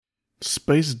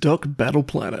Space Duck Battle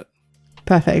Planet.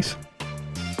 Perfect.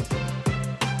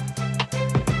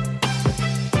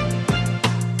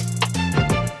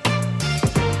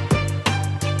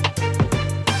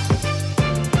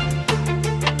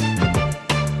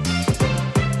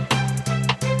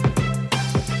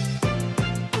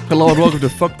 Hello and welcome to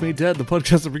Fuck Me Dead, the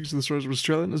podcast that brings you the stories of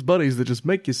Australian as buddies that just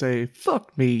make you say,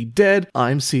 fuck me dead.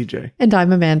 I'm CJ. And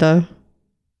I'm Amanda.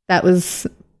 That was,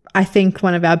 I think,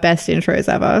 one of our best intros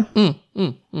ever.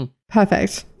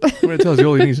 Perfect. I'm going to tell you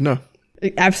all you need to know.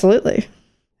 Absolutely.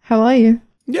 How are you?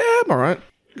 Yeah, I'm alright.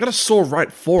 I got a sore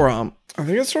right forearm. I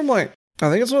think it's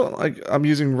I'm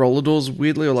using roller doors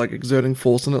weirdly, or like exerting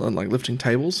force in it and like lifting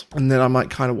tables. And then I'm like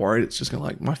kind of worried it's just going to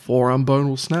like my forearm bone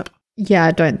will snap. Yeah,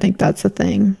 I don't think that's a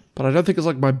thing. But I don't think it's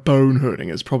like my bone hurting.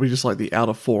 It's probably just like the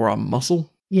outer forearm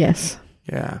muscle. Yes.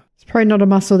 Yeah. It's probably not a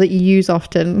muscle that you use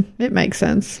often. It makes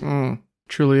sense.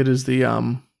 Truly it is the,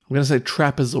 I'm going to say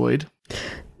trapezoid.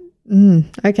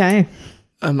 Okay.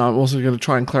 And I'm also going to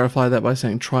try and clarify that by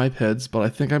saying tripeds, but I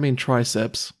think I mean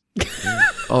triceps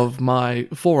of my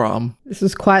forearm. This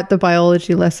is quite the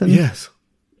biology lesson. Yes.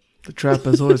 The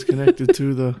trapezoid is connected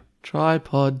to the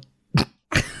tripod.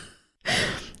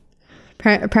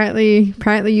 Apparently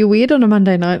you're weird on a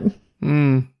Monday night.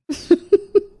 I'm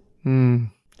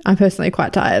personally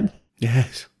quite tired.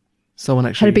 Yes. Someone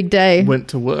actually had a big day. Went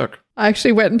to work. I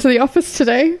actually went into the office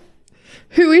today.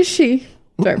 Who is she?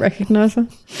 Don't recognize her.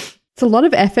 It's a lot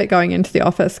of effort going into the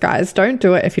office, guys. Don't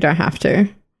do it if you don't have to.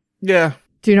 Yeah.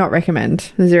 Do not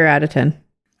recommend. 0 out of 10.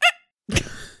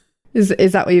 Is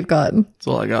that what you've got? That's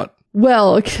all I got.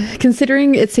 Well,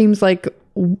 considering it seems like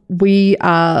we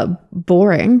are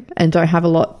boring and don't have a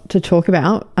lot to talk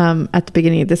about at the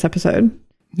beginning of this episode.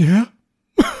 Yeah.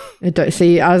 I don't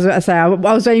see. I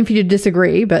was waiting for you to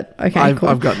disagree, but okay, cool.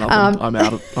 I've got nothing.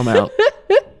 I'm out.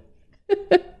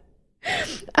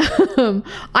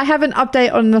 I have an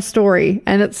update on the story,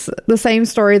 and it's the same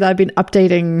story that I've been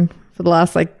updating for the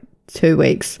last 2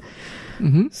 weeks.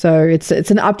 Mm-hmm. So it's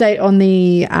an update on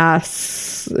the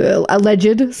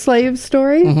alleged slave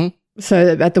story. Mm-hmm. So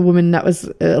about the woman that was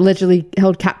allegedly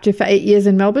held captive for 8 years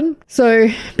in Melbourne. So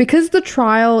because the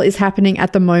trial is happening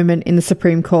at the moment in the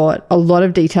Supreme Court, a lot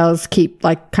of details keep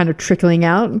kind of trickling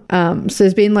out. So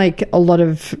there's been a lot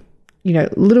of,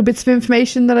 little bits of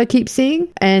information that I keep seeing.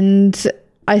 And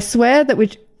I swear that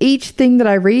with each thing that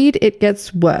I read, it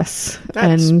gets worse.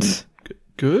 That's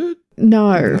good?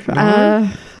 No.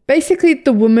 Basically,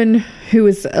 the who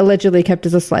was allegedly kept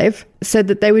as a slave said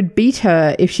that they would beat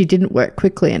her if she didn't work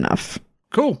quickly enough.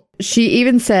 Cool. She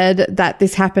even said that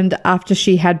this happened after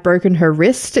she had broken her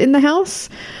wrist in the house.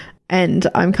 And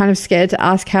I'm kind of scared to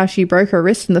ask how she broke her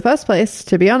wrist in the first place,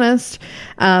 to be honest.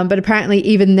 But apparently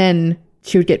even then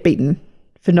she would get beaten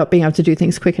for not being able to do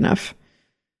things quick enough.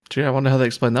 Gee, I wonder how they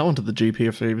explained that one to the GP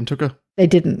if they even took her. They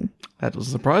didn't. That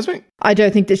doesn't surprise me. I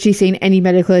don't think that she's seen any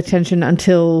medical attention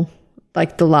until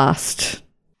the last.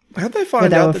 How'd they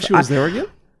find out that she was there again?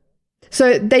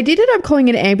 So they did end up calling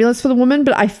an ambulance for the woman,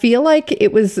 but I feel like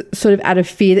it was sort of out of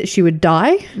fear that she would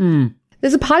die.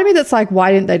 There's a part of me that's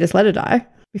why didn't they just let her die?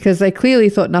 Because they clearly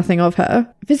thought nothing of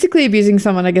her. Physically abusing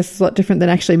someone, I guess, is a lot different than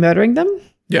actually murdering them.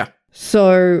 Yeah.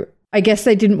 So I guess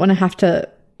they didn't want to have to,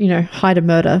 hide a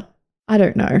murder. I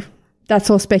don't know. That's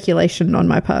all speculation on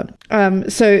my part.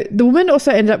 So the woman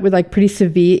also ended up with pretty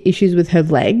severe issues with her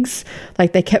legs.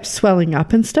 They kept swelling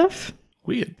up and stuff.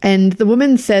 Weird. And the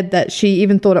woman said that she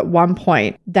even thought at one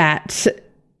point that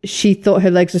she thought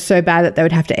her legs were so bad that they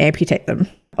would have to amputate them.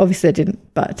 Obviously they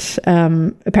didn't, but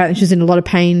apparently she was in a lot of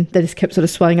pain. They just kept sort of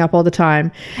swelling up all the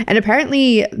time. And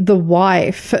apparently the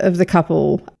wife of the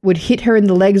couple would hit her in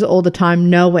the legs all the time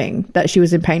knowing that she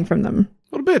was in pain from them.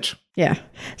 What a bitch. Yeah.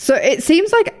 So it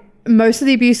seems like most of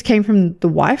the abuse came from the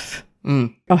wife.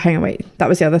 Oh, hang on, wait. That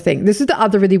was the other thing. This is the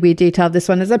other really weird detail of this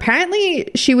one is apparently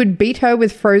she would beat her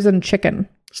with frozen chicken.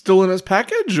 Still in its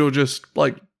package or just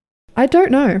I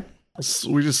don't know.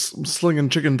 We just slinging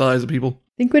chicken thighs at people?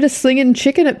 I think we're just slinging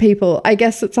chicken at people. I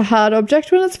guess it's a hard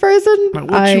object when it's frozen.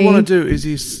 What you want to do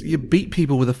is you beat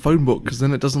people with a phone book because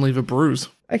then it doesn't leave a bruise.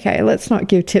 Okay, let's not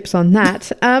give tips on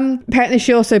that. Apparently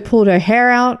she also pulled her hair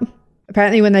out.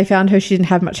 Apparently when they found her, she didn't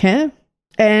have much hair.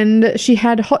 And she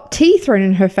had hot tea thrown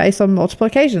in her face on multiple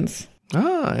occasions.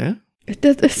 Ah, yeah. It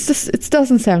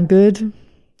doesn't sound good,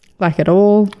 at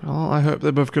all. Well, I hope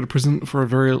they both go to prison for a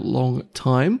very long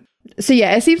time. So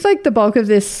yeah, it seems like the bulk of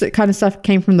this kind of stuff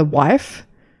came from the wife,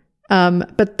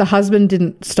 but the husband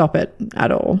didn't stop it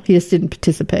at all. He just didn't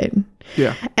participate.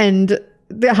 Yeah. And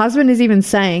the husband is even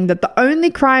saying that the only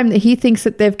crime that he thinks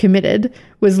that they've committed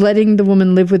was letting the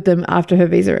woman live with them after her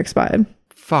visa expired.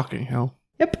 Fucking hell.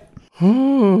 Yep.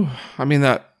 I mean,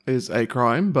 that is a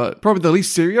crime, but probably the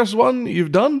least serious one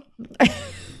you've done.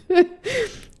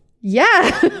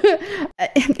 Yeah.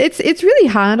 It's really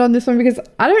hard on this one because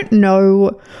I don't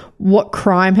know what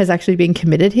crime has actually been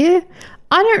committed here.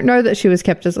 I don't know that she was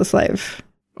kept as a slave.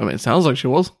 I mean, it sounds like she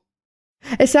was.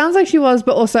 It sounds like she was,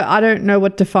 but also I don't know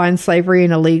what defines slavery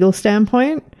in a legal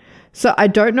standpoint. So I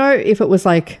don't know if it was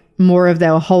like more of they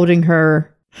were holding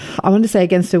her, I want to say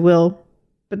against her will,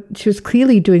 but she was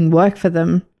clearly doing work for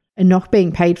them and not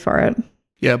being paid for it.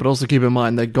 Yeah, but also keep in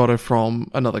mind they got her from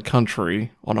another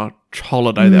country on a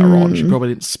holiday they were on. She probably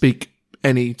didn't speak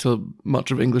any to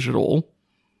much of English at all.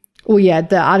 Well, yeah,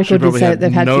 the article did say that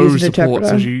they've had to use an interpreter.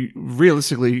 So she,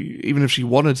 realistically, even if she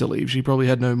wanted to leave, she probably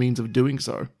had no means of doing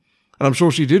so. And I'm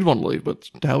sure she did want to leave, but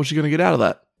how was she going to get out of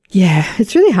that? Yeah,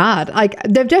 it's really hard. Like,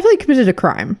 they've definitely committed a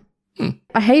crime.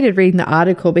 I hated reading the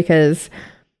article because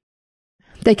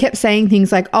they kept saying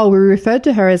things like, oh, we referred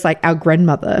to her as like our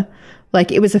grandmother.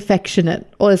 Like, it was affectionate,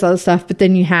 all this other stuff. But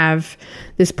then you have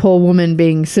this poor woman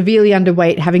being severely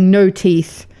underweight, having no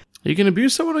teeth. You can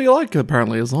abuse someone you like,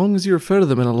 apparently, as long as you refer to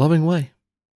them in a loving way.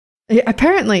 Yeah,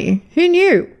 apparently. Who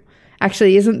knew?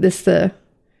 Actually, isn't this the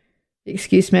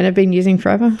excuse men have been using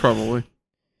forever? Probably.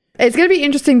 It's going to be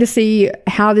interesting to see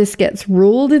how this gets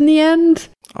ruled in the end.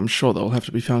 I'm sure they'll have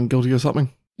to be found guilty of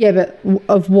something. Yeah, but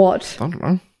of what? I don't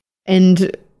know.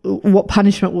 And what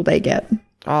punishment will they get?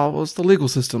 Oh, well, it's the legal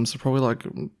system, so probably like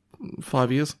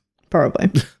 5 years.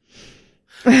 Probably.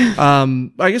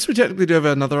 I guess we technically do have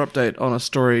another update on a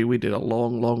story we did a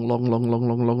long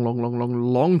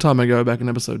time ago, back in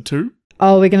episode 2.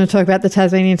 Oh, we're going to talk about the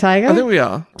Tasmanian tiger? I think we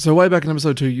are. So way back in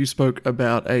episode 2, you spoke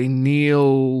about a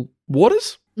Neil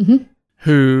Waters,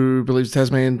 who believes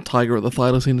Tasmanian tiger or the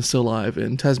thylacine is still alive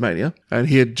in Tasmania, and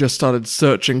he had just started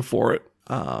searching for it.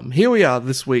 Here we are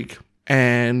this week,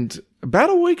 and about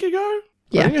a week ago,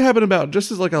 Yeah. I think it happened about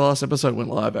just as like our last episode went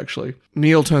live, actually.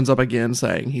 Neil turns up again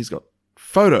saying he's got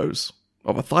photos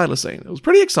of a thylacine. It was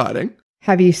pretty exciting.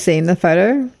 Have you seen the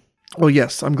photo? Well,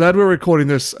 yes. I'm glad we're recording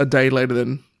this a day later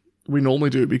than we normally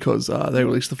do because they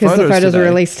released the photos Because the photos today. were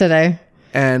released today.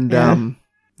 And that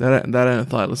ain't a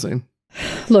thylacine.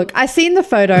 Look, I seen the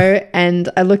photo and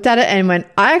I looked at it and went,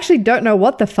 I actually don't know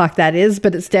what the fuck that is,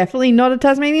 but it's definitely not a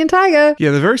Tasmanian tiger.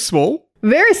 Yeah, they're very small.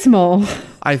 Very small.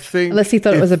 I think Unless he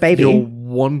thought it was a baby. If you're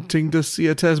wanting to see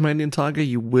a Tasmanian tiger,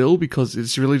 you will, because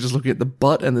it's really just looking at the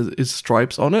butt and there's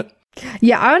stripes on it.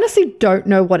 Yeah, I honestly don't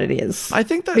know what it is. I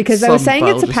think that's because they were some saying it's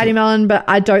a biologists- patty melon, but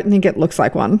I don't think it looks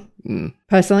like one.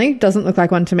 Personally, doesn't look like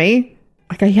one to me.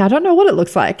 Okay, yeah, I don't know what it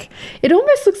looks like. It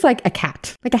almost looks like a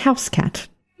cat, like a house cat.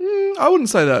 I wouldn't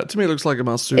say that. To me, it looks like a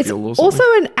marsupial It's or something. also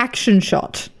an action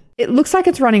shot. It looks like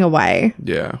it's running away.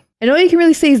 Yeah. And all you can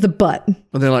really see is the butt. And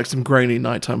then like some grainy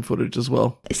nighttime footage as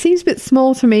well. It seems a bit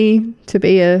small to me to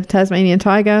be a Tasmanian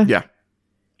tiger. Yeah.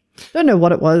 Don't know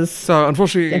what it was. So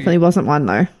unfortunately, Definitely wasn't one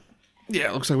though. yeah,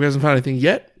 it looks like we hasn't found anything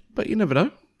yet, but you never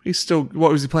know. He's still,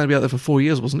 what was he planning to be out there for 4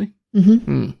 years, wasn't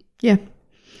he? Yeah.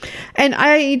 And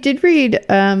I did read,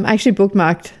 I actually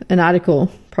bookmarked an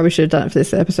article, probably should have done it for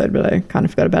this episode, but I kind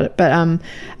of forgot about it, but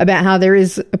about how there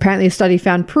is apparently a study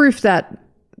found proof that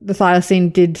the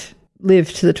thylacine did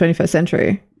live to the 21st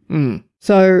century.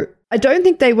 So I don't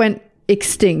think they went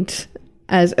extinct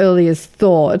as early as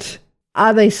thought.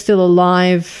 Are they still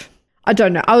alive? I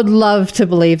don't know. I would love to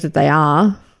believe that they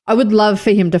are. I would love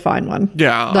for him to find one.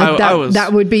 Yeah, Like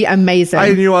that would be amazing. I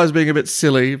knew I was being a bit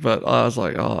silly, but I was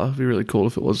like, oh, it'd be really cool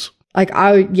if it was. Like,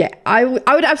 I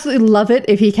would absolutely love it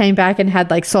if he came back and had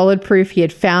like solid proof he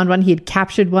had found one, he had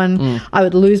captured one. I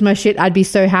would lose my shit. I'd be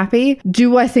so happy.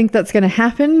 Do I think that's going to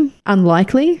happen?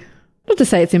 Unlikely. Not to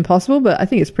say it's impossible, but I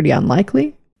think it's pretty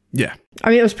unlikely. Yeah. I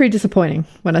mean, it was pretty disappointing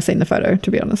when I seen the photo,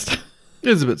 to be honest. It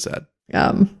was a bit sad.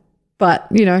 But,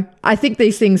 you know, I think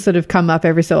these things sort of come up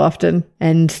every so often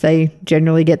and they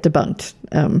generally get debunked,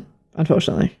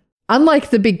 unfortunately. Unlike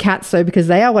the big cats, though, because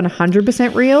they are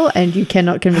 100% real and you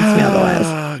cannot convince me otherwise.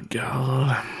 Oh,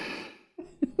 God.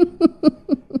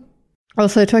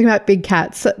 Also, talking about big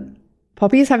cats,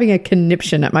 Poppy is having a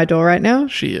conniption at my door right now.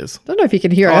 She is. Don't know if you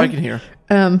can hear Oh, her. I can hear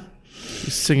her.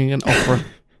 She's singing an opera.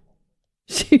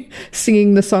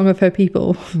 Singing the song of her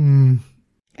people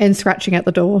and scratching at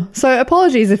the door. So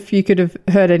apologies if you could have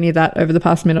heard any of that over the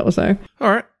past minute or so.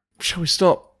 All right. Shall we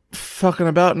stop fucking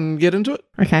about and get into it?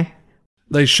 Okay.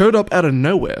 They showed up out of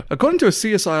nowhere. According to a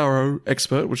CSIRO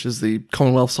expert, which is the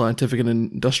Commonwealth Scientific and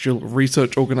Industrial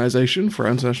Research Organization for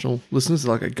our international listeners,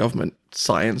 like a government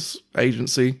science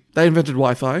agency. They invented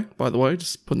Wi-Fi, by the way,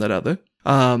 just putting that out there.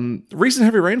 Recent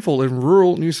heavy rainfall in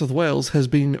rural New South Wales has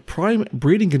been prime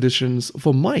breeding conditions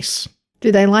for mice.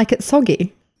 Do they like it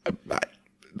soggy?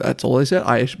 That's all they said.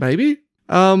 Maybe.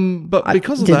 But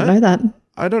because of Didn't know that, that.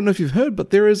 I don't know if you've heard, but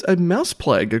there is a mouse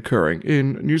plague occurring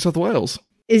in New South Wales.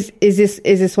 Is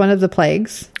this one of the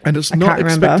plagues? And it's I not can't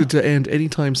remember. expected to end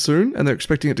anytime soon, and they're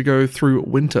expecting it to go through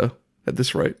winter at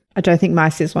this rate. I don't think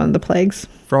mice is one of the plagues.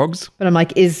 Frogs? But I'm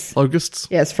like, Locusts?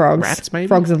 yeah, it's frogs. Rats, maybe?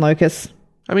 Frogs and locusts.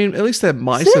 I mean, at least they're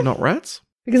mice and not rats.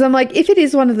 Because I'm like, if it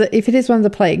is one of the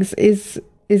plagues, is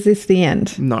this the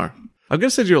end? No. I'm going to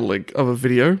send you a link of a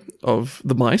video of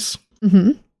the mice.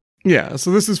 Mm-hmm. Yeah, so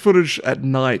this is footage at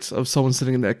night of someone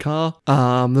sitting in their car.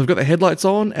 They've got their headlights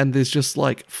on, and there's just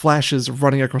like flashes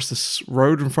running across this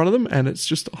road in front of them, and it's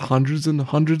just hundreds and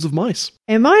hundreds of mice.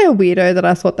 Am I a weirdo that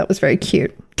I thought that was very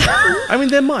cute? I mean,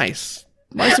 they're mice.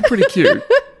 Mice are pretty cute.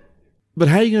 But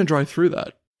how are you going to drive through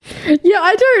that? Yeah,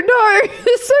 I don't know.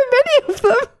 There's so many of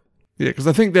them. Yeah, because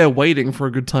I think they're waiting for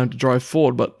a good time to drive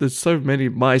forward, but there's so many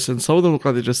mice, and some of them look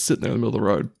like they're just sitting there in the middle of the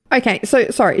road. Okay, so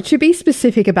sorry, to be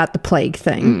specific about the plague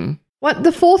thing. What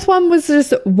the fourth one was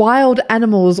just wild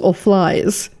animals or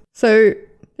flies. So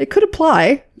it could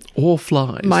apply. Or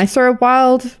flies. Mice are a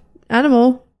wild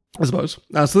animal. I suppose.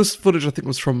 So this footage, I think,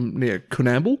 was from near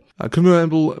Coonamble.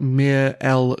 Coonamble Mere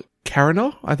El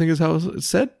Carina, I think is how it's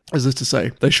said. As this to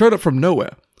say, they showed up from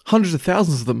nowhere. Hundreds of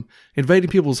thousands of them, invading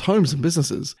people's homes and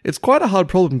businesses. It's quite a hard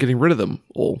problem getting rid of them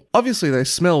all. Obviously, they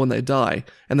smell when they die,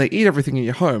 and they eat everything in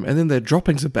your home, and then their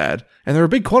droppings are bad, and there are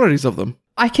big quantities of them.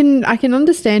 I can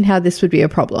understand how this would be a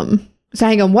problem. So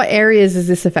hang on, what areas is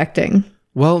this affecting?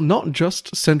 Well, not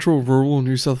just central rural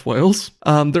New South Wales.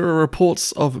 There are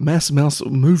reports of mass mouse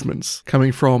movements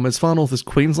coming from as far north as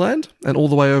Queensland and all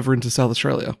the way over into South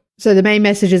Australia. So the main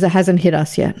message is it hasn't hit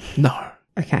us yet. No.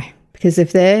 Okay. Because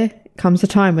if there comes a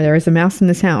time where there is a mouse in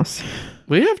this house,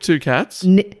 We have 2 cats.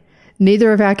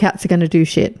 neither of our cats are going to do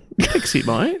shit. Pixie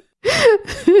might.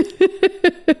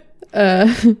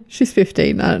 She's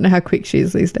 15. I don't know how quick she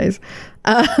is these days.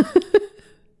 Okay,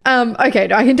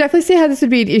 no, I can definitely see how this would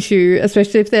be an issue,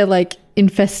 especially if they're like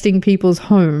infesting people's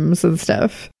homes and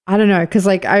stuff. I don't know, because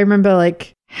like I remember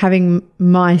like having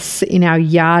mice in our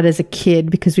yard as a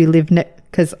kid because we lived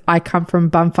because I come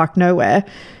from bumfuck nowhere,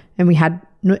 and we had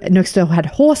next door had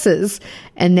horses,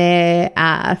 and their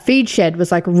feed shed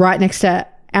was like right next to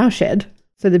our shed,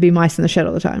 so there'd be mice in the shed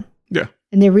all the time. Yeah.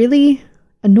 And they're really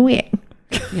annoying.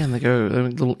 Yeah, and they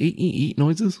make little eat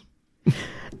noises.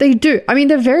 They do. I mean,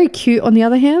 they're very cute. On the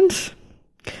other hand,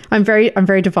 I'm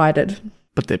very divided.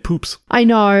 But they're poops. I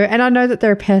know, and I know that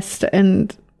they're a pest,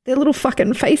 and their little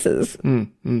fucking faces.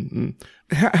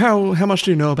 How much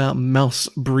do you know about mouse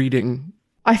breeding?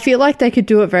 I feel like they could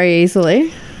do it very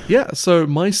easily. Yeah, so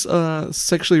mice are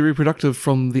sexually reproductive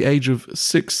from the age of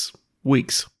 6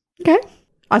 weeks. Okay.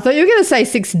 I thought you were going to say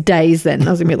 6 days then.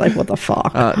 I was going to be like, what the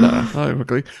fuck? No,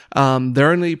 quickly.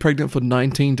 They're only pregnant for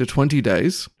 19 to 20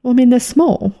 days. Well, I mean, they're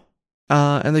small.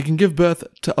 And they can give birth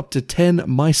to up to 10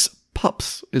 mice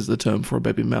pups is the term for a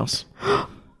baby mouse.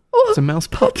 It's a mouse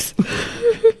pups.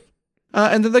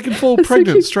 And then they can fall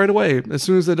pregnant straight away. As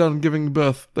soon as they're done giving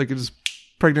birth, they can just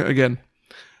pregnant again.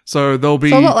 So they'll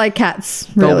be... So a lot like cats,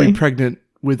 really. They'll be pregnant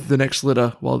with the next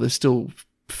litter while they're still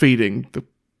feeding the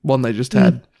one they just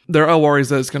had. There are worries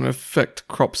that it's going to affect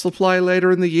crop supply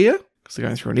later in the year because they're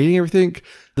going through and eating everything.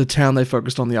 The town they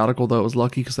focused on the article, though, was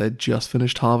lucky because they had just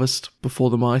finished harvest before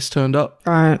the mice turned up.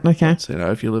 Right, okay. So,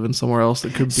 if you live in somewhere else, that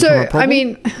could become So, a problem. I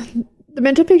mean, the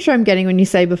mental picture I'm getting when you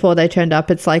say before they turned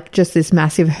up, it's like just this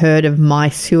massive herd of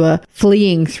mice who are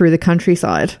fleeing through the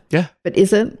countryside. Yeah. But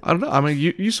is it? I don't know. I mean,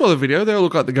 you saw the video. They all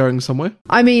look like they're going somewhere.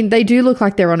 I mean, they do look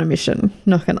like they're on a mission,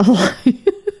 not going to lie.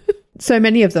 So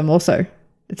many of them also.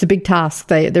 It's a big task.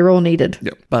 They're all needed.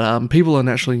 Yep. But people are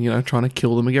naturally, trying to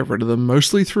kill them and get rid of them,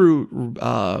 mostly through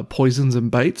poisons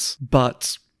and baits.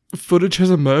 But footage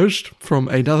has emerged from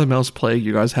another mouse plague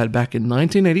you guys had back in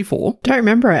 1984. Don't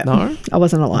remember it. No? I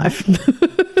wasn't alive.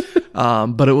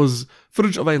 But it was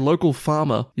footage of a local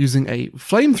farmer using a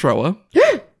flamethrower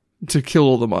to kill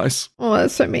all the mice. Oh,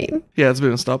 that's so mean. Yeah, it's a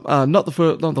bit of stuff. Not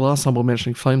the last time we're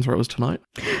mentioning flamethrowers tonight.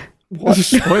 What?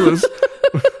 Spoilers.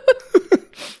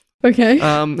 Okay.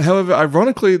 However,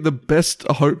 ironically, the best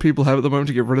hope people have at the moment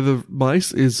to get rid of the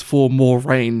mice is for more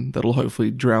rain that'll hopefully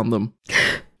drown them.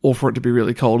 Or for it to be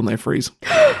really cold and they freeze.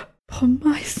 Poor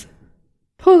mice.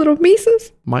 Poor little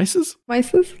mices. Mices?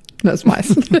 Mices? No, it's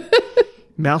mice.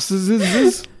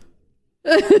 Mouses?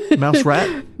 Mouse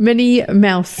rat? Many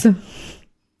mouse.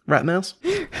 Rat mouse?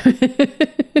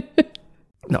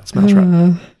 No, it's mouse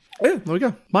rat. Yeah, there we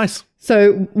go. Mice.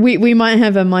 So we might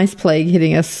have a mice plague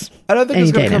hitting us. I don't think any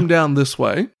it's going day to come now. down this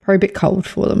way. Probably a bit cold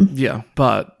for them. Yeah,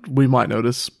 but we might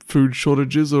notice food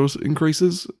shortages or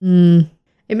increases.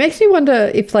 It It makes me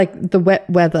wonder if like the wet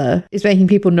weather is making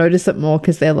people notice it more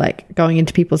because they're like going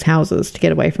into people's houses to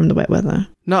get away from the wet weather.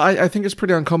 No, I think it's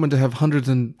pretty uncommon to have hundreds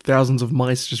and thousands of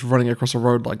mice just running across a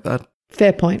road like that.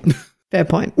 Fair point. Fair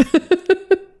point.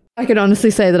 I can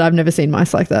honestly say that I've never seen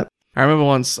mice like that. I remember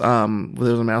once there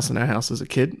was a mouse in our house as a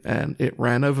kid, and it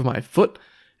ran over my foot,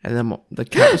 and then the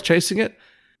cat was chasing it.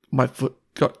 My foot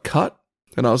got cut,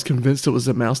 and I was convinced it was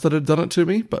the mouse that had done it to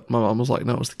me, but my mum was like,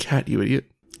 no, it was the cat, you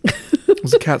idiot. It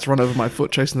was the cat's run over my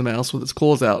foot chasing the mouse with its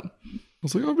claws out. I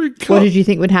was like, I've been cut. What did you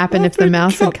think would happen if the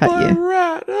mouse had cut by you? A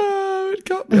rat. Oh, it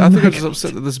cut me. I think I was just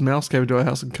upset that this mouse came into our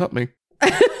house and cut me.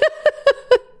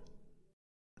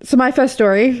 So my first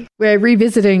story, we're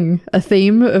revisiting a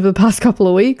theme of the past couple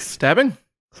of weeks. Stabbing?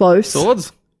 Close.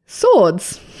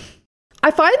 Swords? I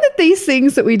find that these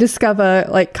things that we discover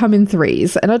like come in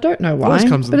threes, and I don't know why, Always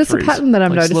comes in but it's threes. a pattern that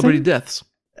I'm like noticing. Celebrity deaths.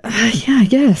 Yeah, I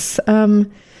guess.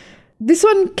 This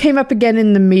one came up again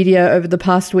in the media over the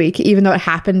past week, even though it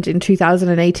happened in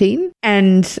 2018.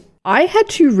 And I had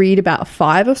to read about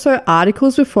 5 or so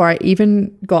articles before I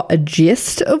even got a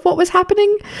gist of what was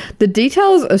happening. The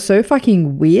details are so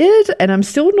fucking weird, and I'm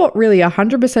still not really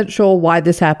 100% sure why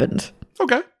this happened.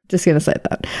 Okay. Just going to say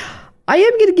that. I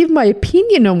am going to give my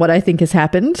opinion on what I think has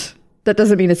happened. That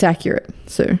doesn't mean it's accurate.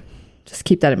 So just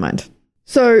keep that in mind.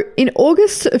 So in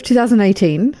August of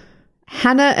 2018,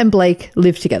 Hannah and Blake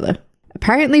lived together.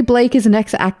 Apparently Blake is an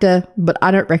ex-actor, but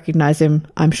I don't recognize him.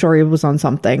 I'm sure he was on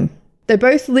something. They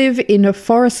both live in a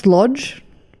Forest Lodge,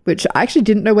 which I actually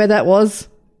didn't know where that was,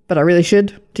 but I really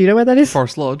should. Do you know where that is?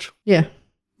 Forest Lodge. Yeah.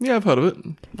 Yeah, I've heard of it.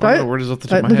 I don't know where it is off the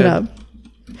top of my look head.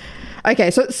 it up. Okay,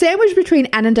 so it's sandwiched between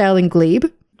Annandale and Glebe.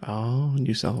 Oh,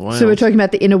 New South Wales. So we're talking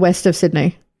about the inner west of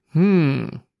Sydney.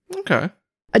 Okay.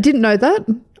 I didn't know that.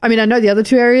 I mean, I know the other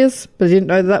 2 areas, but I didn't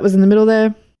know that was in the middle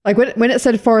there. Like when it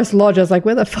said Forest Lodge, I was like,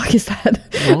 where the fuck is that?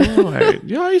 Right.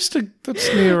 Yeah, I used to. That's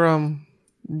near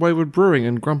Wayward Brewing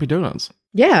and Grumpy Donuts.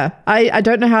 Yeah, I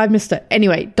don't know how I missed it.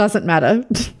 Anyway, doesn't matter.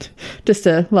 Just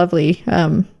a lovely,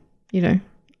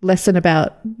 lesson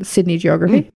about Sydney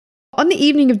geography. On the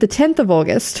evening of the 10th of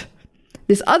August,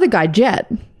 this other guy,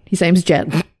 Jet, his name's Jet,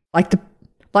 like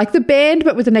the band,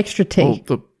 but with an extra T. Oh,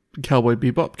 the Cowboy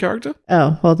Bebop character?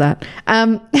 Oh, well, that.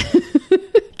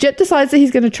 Jet decides that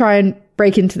he's going to try and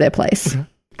break into their place. Okay.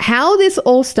 How this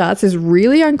all starts is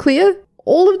really unclear.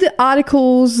 All of the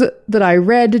articles that I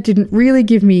read didn't really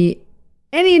give me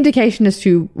any indication as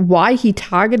to why he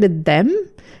targeted them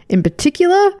in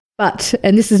particular. But,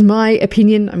 and this is my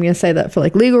opinion, I'm going to say that for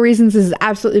like legal reasons, this is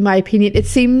absolutely my opinion. It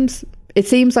seems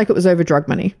like it was over drug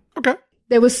money. Okay.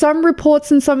 There were some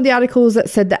reports in some of the articles that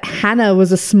said that Hannah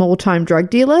was a small-time drug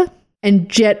dealer, and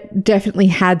Jet definitely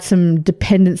had some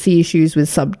dependency issues with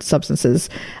substances.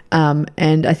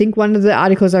 And I think one of the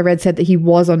articles I read said that he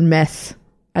was on meth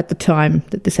at the time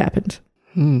that this happened.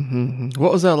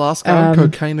 What was our last guy?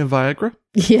 Cocaine and Viagra?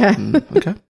 Yeah.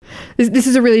 Okay. This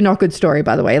is a really not good story,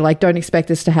 by the way. Like, don't expect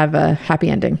this to have a happy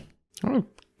ending.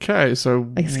 Okay, so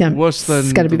worse than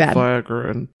it's gonna be bad.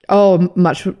 Viagra and... Oh,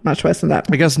 much worse than that.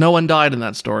 I guess no one died in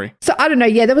that story. So I don't know.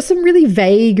 Yeah, there was some really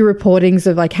vague reportings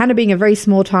of like Hannah being a very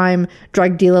small-time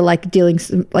drug dealer, like dealing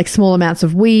like small amounts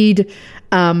of weed.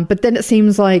 But then it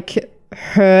seems like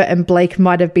her and Blake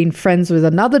might have been friends with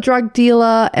another drug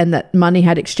dealer, and that money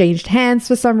had exchanged hands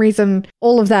for some reason.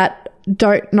 All of that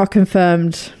not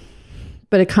confirmed,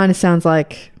 but it kind of sounds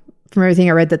like from everything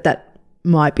I read that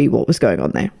might be what was going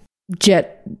on there.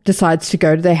 Jet decides to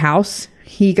go to their house.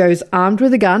 He goes armed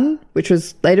with a gun, which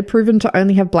was later proven to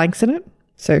only have blanks in it,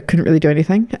 so couldn't really do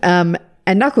anything, and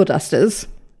knuckle dusters.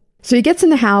 So he gets in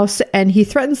the house and he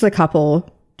threatens the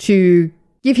couple to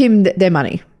give him their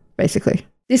money, basically.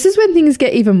 This is when things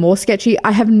get even more sketchy.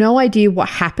 I have no idea what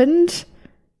happened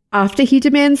after he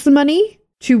demands the money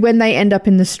to when they end up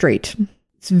in the street.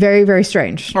 It's very, very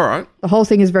strange. All right. The whole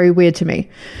thing is very weird to me.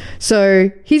 So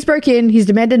he's broke in, he's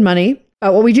demanded money.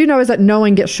 What we do know is that no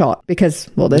one gets shot because,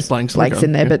 well, there's blanks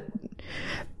in there,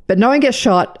 but no one gets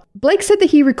shot. Blake said that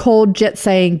he recalled Jet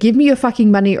saying, "Give me your fucking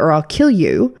money or I'll kill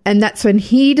you." And that's when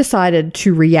he decided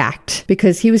to react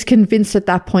because he was convinced at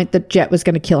that point that Jet was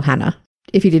going to kill Hannah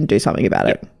if he didn't do something about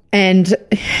it. And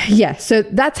yeah, so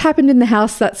that's happened in the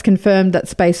house. That's confirmed.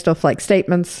 That's based off like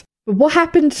statements. But what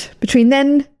happened between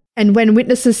then and when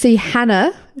witnesses see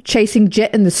Hannah chasing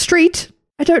Jet in the street,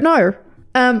 I don't know.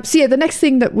 So yeah, the next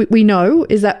thing that we know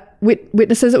is that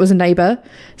witnesses, it was a neighbor,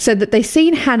 said that they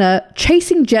seen Hannah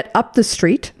chasing Jet up the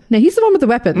street. Now, he's the one with the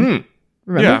weapon.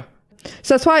 Remember? Yeah.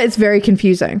 So that's why it's very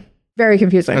confusing. Very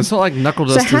confusing. It's not like knuckle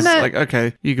dust is Hannah- like,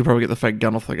 okay, you could probably get the fake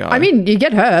gun off the guy. I mean, you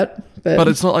get hurt, but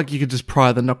it's not like you could just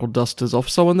pry the knuckle dusters off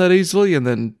someone that easily and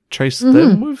then chase Mm-hmm.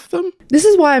 them with them. This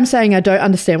is why I'm saying I don't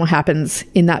understand what happens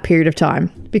in that period of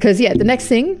time. Because, yeah, the next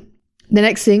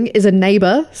thing is a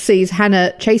neighbor sees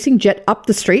Hannah chasing Jet up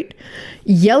the street,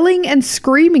 yelling and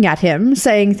screaming at him,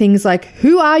 saying things like,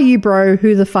 "Who are you, bro?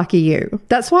 Who the fuck are you?"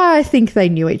 That's why I think they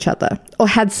knew each other or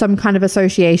had some kind of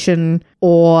association,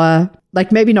 or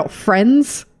like maybe not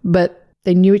friends, but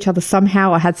they knew each other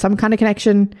somehow or had some kind of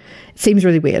connection. It seems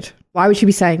really weird. Why would she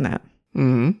be saying that?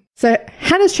 Mm-hmm. So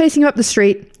Hannah's chasing him up the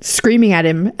street, screaming at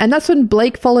him, and that's when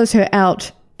Blake follows her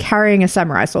out carrying a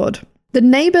samurai sword. The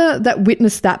neighbor that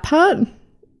witnessed that part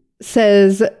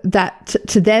says that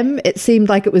to them, it seemed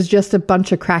like it was just a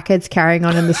bunch of crackheads carrying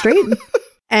on in the street.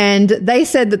 And they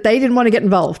said that they didn't want to get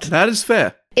involved. That is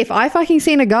fair. If I fucking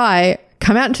seen a guy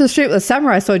come out into the street with a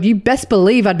samurai sword, you best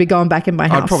believe I'd be going back in my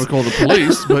house. I'd probably call the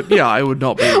police, but yeah, I would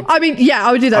not be. I mean, yeah,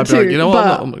 I would do that I'd be too. like, you know what?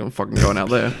 but I'm not going to fucking going out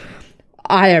there.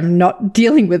 I am not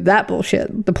dealing with that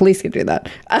bullshit. The police can do that.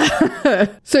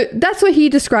 So that's what he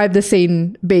described the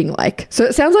scene being like. So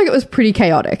it sounds like it was pretty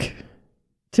chaotic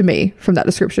to me from that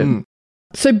description.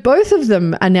 So both of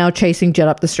them are now chasing Jet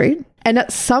up the street. And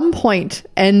at some point,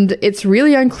 and it's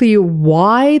really unclear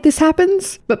why this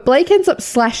happens, but Blake ends up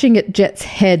slashing at Jet's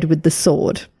head with the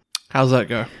sword. How's that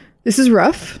go? This is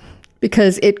rough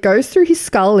because it goes through his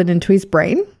skull and into his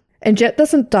brain, and Jet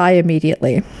doesn't die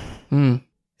immediately.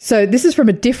 So this is from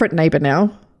a different neighbor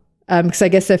now, because I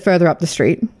guess they're further up the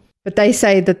street. But they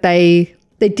say that they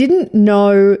didn't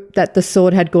know that the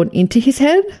sword had gone into his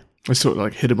head. I sort of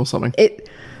like hit him or something.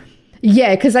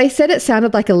 Yeah, because they said it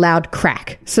sounded like a loud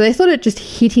crack. So they thought it just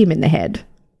hit him in the head,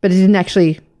 but it didn't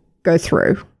actually go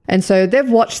through. And so they've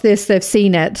watched this, they've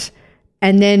seen it,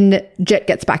 and then Jet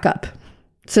gets back up.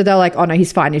 So they're like, oh no,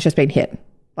 he's fine, he's just been hit.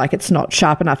 Like, it's not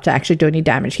sharp enough to actually do any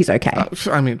damage. He's okay.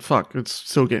 I mean, fuck, it's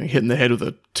still getting hit in the head with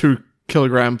a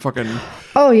 2-kilogram fucking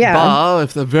bar,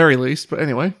 if the very least. But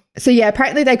anyway. So yeah,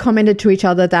 apparently they commented to each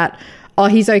other that, oh,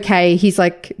 he's okay. He's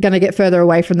like going to get further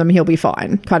away from them. He'll be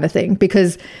fine, kind of thing.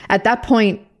 Because at that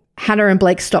point, Hannah and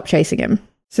Blake stopped chasing him.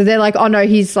 So they're like, oh no,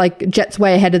 he's like, Jet's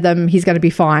way ahead of them. He's going to be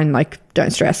fine. Like,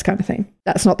 don't stress, kind of thing.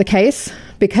 That's not the case,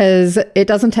 because it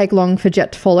doesn't take long for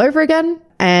Jet to fall over again.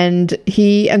 And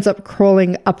he ends up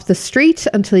crawling up the street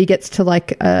until he gets to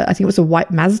like, I think it was a white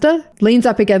Mazda, leans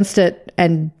up against it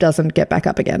and doesn't get back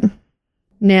up again.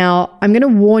 Now, I'm going to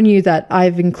warn you that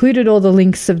I've included all the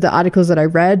links of the articles that I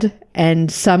read,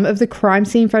 and some of the crime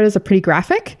scene photos are pretty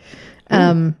graphic.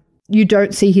 You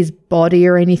don't see his body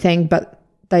or anything, but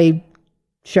they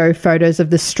show photos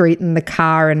of the street and the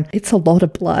car, and it's a lot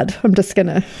of blood. I'm just going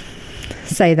to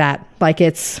say that. Like,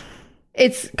 it's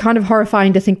kind of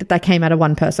horrifying to think that came out of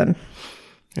one person.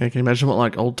 Yeah, can you imagine what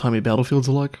like old-timey battlefields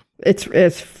are like?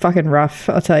 It's fucking rough,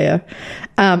 I'll tell you.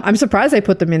 I'm surprised they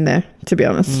put them in there, to be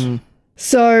honest.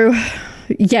 So,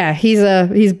 yeah,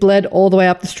 he's bled all the way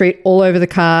up the street, all over the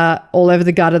car, all over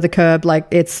the gutter, the curb, like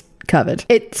it's covered.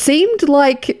 It seemed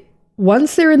like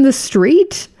once they're in the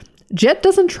street, Jet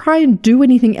doesn't try and do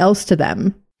anything else to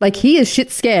them. Like, he is shit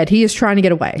scared. He is trying to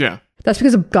get away. Yeah. That's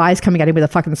because a guy's coming at him with a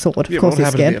fucking sword. Of course he's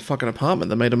happened scared. in their fucking apartment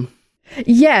that made him...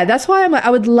 Yeah, that's why I'm like, I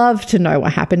would love to know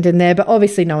what happened in there, but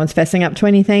obviously no one's fessing up to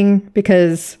anything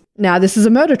because now this is a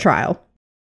murder trial.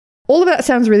 All of that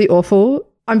sounds really awful.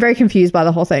 I'm very confused by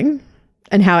the whole thing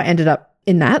and how it ended up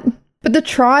in that. But the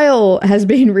trial has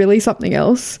been really something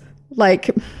else. Like,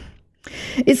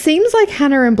 it seems like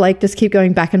Hannah and Blake just keep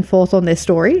going back and forth on their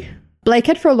story. Blake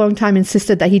had for a long time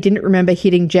insisted that he didn't remember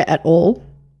hitting Jet at all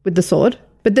with the sword.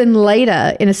 But then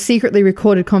later, in a secretly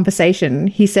recorded conversation,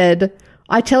 he said,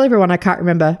 I tell everyone I can't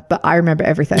remember, but I remember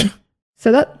everything.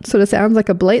 So that sort of sounds like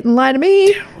a blatant lie to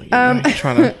me.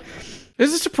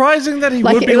 Is it surprising that he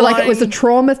like would be lying? Like it was a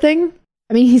trauma thing?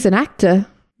 I mean, he's an actor.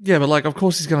 Yeah, but like, of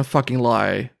course he's going to fucking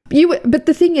lie. But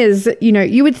the thing is,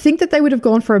 you would think that they would have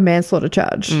gone for a manslaughter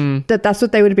charge. That's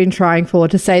what they would have been trying for,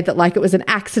 to say that like it was an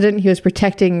accident. He was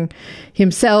protecting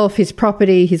himself, his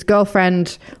property, his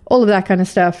girlfriend, all of that kind of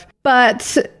stuff.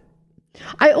 But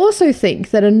I also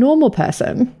think that a normal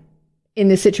person in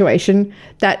this situation,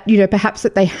 that, perhaps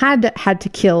that they had to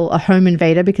kill a home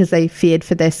invader because they feared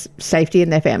for their safety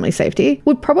and their family's safety,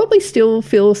 would probably still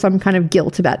feel some kind of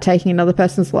guilt about taking another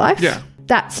person's life. Yeah.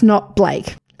 That's not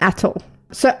Blake at all.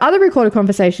 So other recorded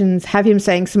conversations have him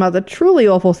saying some other truly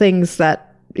awful things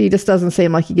that he just doesn't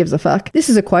seem like he gives a fuck. This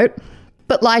is a quote.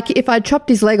 But like, if I chopped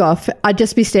his leg off, I'd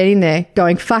just be standing there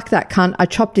going, fuck that cunt. I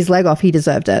chopped his leg off. He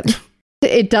deserved it.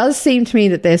 It does seem to me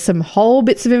that there's some whole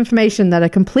bits of information that are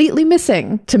completely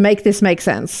missing to make this make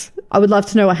sense. I would love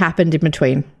to know what happened in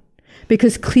between.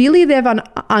 because clearly they've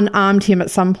unarmed him at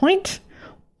some point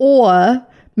or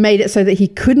made it so that he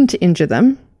couldn't injure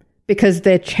them because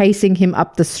they're chasing him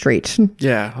up the street.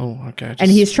 Yeah. Oh, okay. And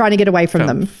he's trying to get away from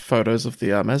them. Photos of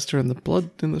the Mazda and the blood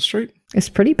in the street. It's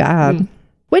pretty bad.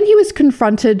 When he was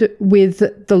confronted with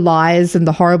the lies and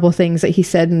the horrible things that he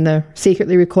said in the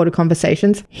secretly recorded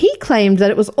conversations, he claimed that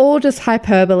it was all just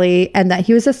hyperbole and that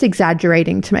he was just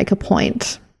exaggerating to make a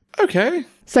point. Okay.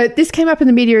 So this came up in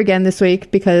the media again this week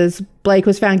because Blake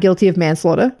was found guilty of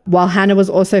manslaughter, while Hannah was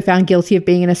also found guilty of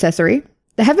being an accessory.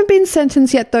 They haven't been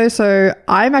sentenced yet, though, so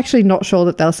I'm actually not sure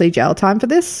that they'll see jail time for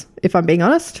this, if I'm being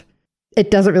honest.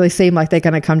 It doesn't really seem like they're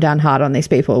going to come down hard on these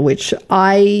people, which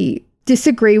I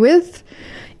disagree with.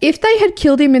 If they had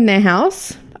killed him in their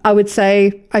house, I would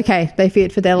say, okay, they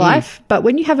feared for their life. But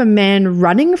when you have a man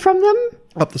running from them...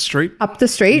 Up the street,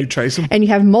 you chase him. And you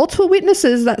have multiple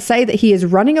witnesses that say that he is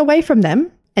running away from them,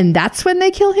 and that's when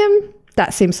they kill him,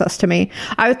 that seems sus to me.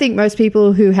 I would think most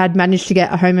people who had managed to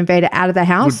get a home invader out of their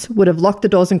house would have locked the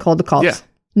doors and called the cops,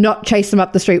 not chase them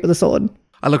up the street with a sword.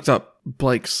 I looked up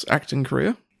Blake's acting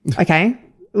career. Okay.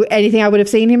 Anything I would have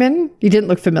seen him in? He didn't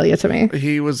look familiar to me.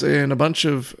 He was in a bunch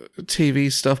of TV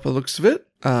stuff by the looks of it.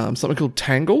 Something called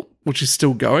Tangle, which is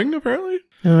still going, apparently.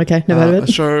 Oh, okay. Never heard of it.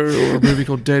 A show or a movie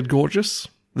called Dead Gorgeous.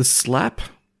 The Slap.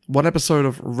 One episode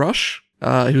of Rush.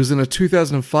 He was in a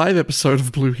 2005 episode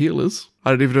of Blue Heelers.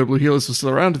 I didn't even know Blue Heelers was still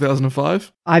around in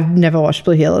 2005. I've never watched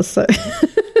Blue Heelers, so...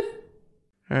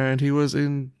 And he was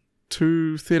in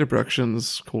 2 theatre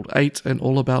productions called 8 and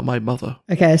All About My Mother.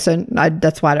 Okay, so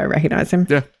that's why I don't recognise him.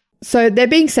 Yeah. So they're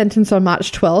being sentenced on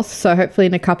March 12th, so hopefully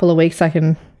in a couple of weeks I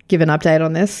can give an update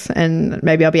on this, and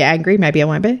maybe I'll be angry, maybe I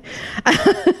won't be.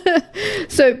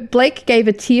 So Blake gave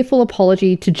a tearful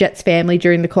apology to Jet's family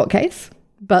during the court case,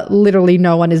 but literally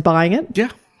no one is buying it. Yeah.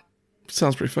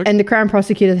 Sounds pretty fake. And the Crown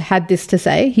prosecutor had this to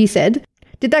say. He said,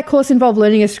 "Did that course involve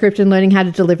learning a script and learning how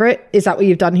to deliver it? Is that what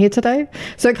you've done here today?"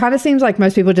 So it kind of seems like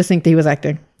most people just think that he was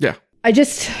acting. Yeah. I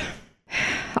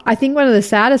think one of the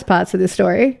saddest parts of this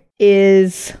story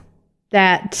is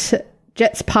that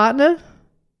Jet's partner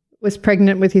was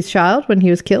pregnant with his child when he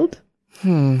was killed.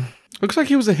 Looks like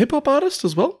he was a hip-hop artist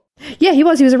as well. Yeah, he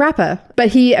was. He was a rapper. But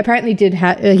he apparently did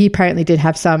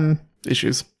have some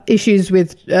issues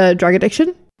with drug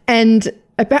addiction. And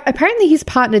apparently his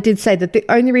partner did say that the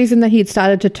only reason that he had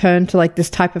started to turn to like this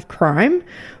type of crime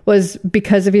was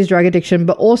because of his drug addiction,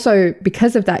 but also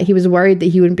because of that, he was worried that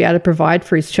he wouldn't be able to provide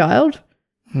for his child.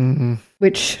 Mm-hmm.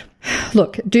 Which,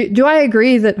 look, do I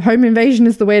agree that home invasion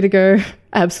is the way to go?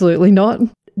 Absolutely not.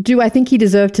 Do I think he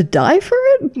deserved to die for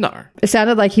it? No. It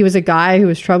sounded like he was a guy who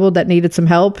was troubled that needed some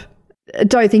help. I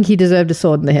don't think he deserved a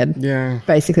sword in the head. Yeah.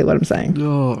 Basically what I'm saying.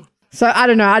 Oh. So I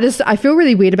don't know. I feel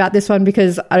really weird about this one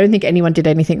because I don't think anyone did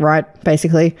anything right,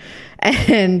 basically.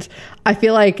 And I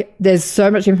feel like there's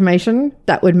so much information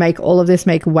that would make all of this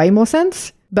make way more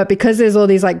sense. But because there's all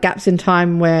these like gaps in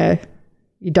time where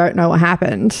you don't know what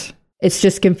happened, it's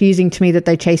just confusing to me that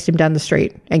they chased him down the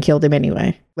street and killed him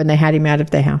anyway when they had him out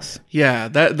of their house. Yeah,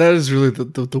 that is really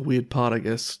the weird part, I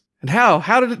guess. And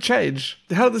how did it change?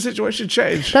 How did the situation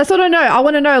change? That's what I know. I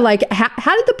want to know, like,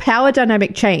 how did the power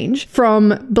dynamic change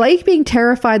from Blake being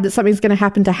terrified that something's going to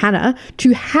happen to Hannah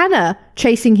to Hannah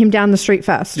chasing him down the street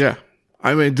first? Yeah.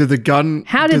 I mean, did the gun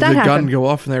gun go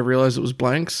off and they realized it was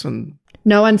blanks? And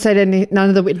no one said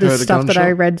none of the stuff that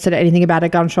I read said anything about a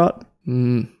gunshot.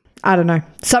 I don't know.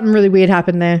 Something really weird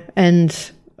happened there,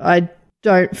 and I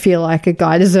don't feel like a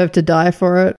guy deserved to die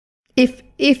for it. If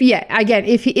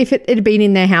it had been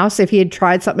in their house, if he had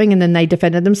tried something and then they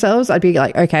defended themselves, I'd be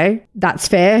like, okay, that's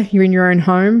fair. You're in your own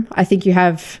home. I think you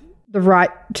have the right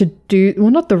to do,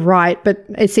 well, not the right, but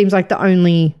it seems like the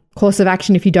only course of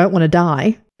action if you don't want to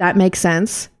die. That makes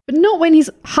sense. But not when he's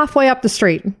halfway up the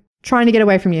street trying to get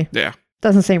away from you. Yeah.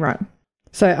 Doesn't seem right.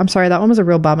 So I'm sorry, that one was a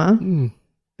real bummer.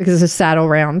 Because it's sad all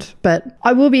round. But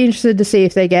I will be interested to see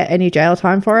if they get any jail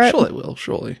time for it. Sure they will,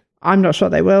 surely. I'm not sure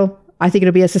they will. I think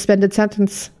it'll be a suspended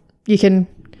sentence.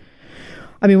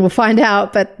 We'll find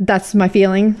out, but that's my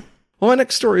feeling. Well, my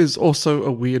next story is also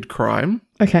a weird crime.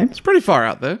 Okay. It's pretty far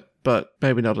out there, but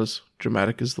maybe not as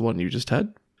dramatic as the one you just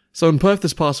had. So in Perth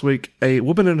this past week, a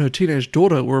woman and her teenage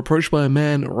daughter were approached by a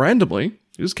man randomly.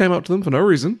 He just came up to them for no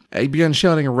reason. He began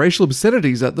shouting racial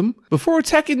obscenities at them before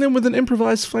attacking them with an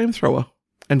improvised flamethrower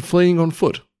and fleeing on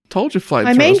foot. Told you flamethrowers.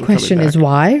 My main question is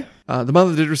why? The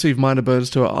mother did receive minor burns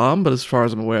to her arm, but as far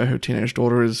as I'm aware, her teenage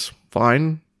daughter is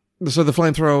fine. So the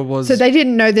flamethrower was... So they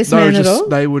didn't know this man at all?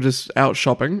 They were just out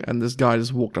shopping, and this guy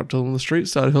just walked up to them on the street,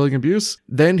 started hurling abuse.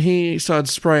 Then he started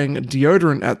spraying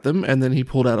deodorant at them, and then he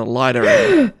pulled out a lighter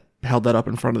and held that up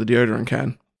in front of the deodorant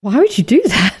can. Why would you do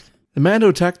that? The man who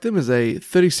attacked them is a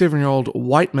 37-year-old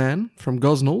white man from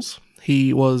Gosnells.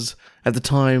 He was, at the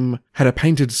time, had a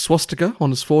painted swastika on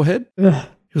his forehead. Ugh.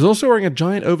 He was also wearing a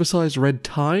giant oversized red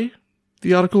tie,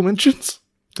 the article mentions.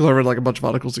 Because I read like a bunch of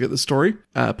articles to get this story.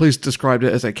 Police described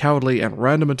it as a cowardly and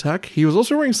random attack. He was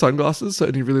also wearing sunglasses, so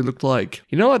he really looked like,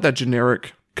 like that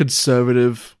generic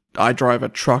conservative, I drive a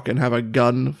truck and have a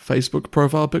gun Facebook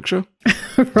profile picture.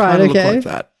 Right, Kinda okay. looked like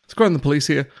that. It's quoting the police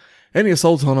here. Any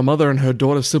assault on a mother and her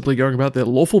daughter simply going about their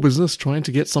lawful business trying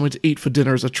to get something to eat for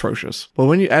dinner is atrocious. But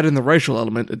when you add in the racial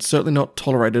element, it's certainly not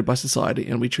tolerated by society,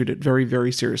 and we treat it very,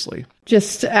 very seriously.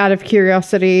 Just out of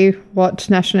curiosity, what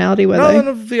nationality were they? None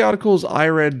of the articles I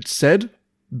read said,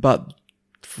 but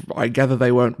I gather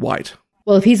they weren't white.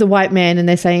 Well, if he's a white man and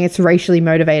they're saying it's racially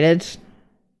motivated,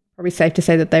 probably safe to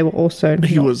say that they were also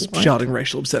He not was white. shouting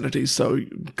racial obscenities, so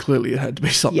clearly it had to be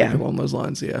something Yeah. along those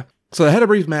lines, yeah. So they had a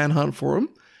brief manhunt for him.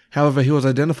 However, he was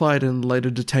identified and later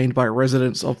detained by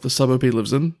residents of the suburb he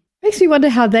lives in. Makes me wonder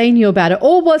how they knew about it.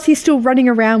 Or was he still running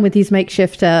around with his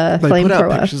makeshift They put out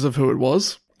flamethrower? pictures of who it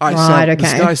was. Right, This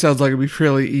okay. guy sounds like it'd be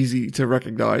fairly easy to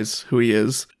recognize who he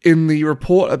is. In the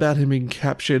report about him being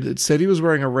captured, it said he was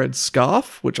wearing a red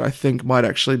scarf, which I think might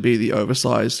actually be the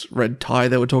oversized red tie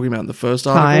they were talking about in the first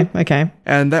article. Hi, okay.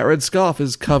 And that red scarf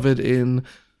is covered in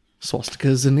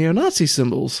swastikas and neo-Nazi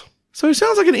symbols. So he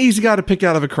sounds like an easy guy to pick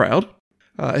out of a crowd.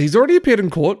 He's already appeared in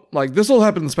court. Like, this all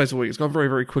happened in the space of a week. It's gone very,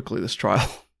 very quickly, this trial.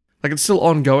 Like, it's still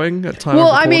ongoing at time of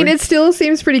Well, I mean, recording. it still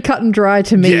seems pretty cut and dry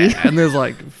to me. Yeah, and there's,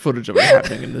 like, footage of it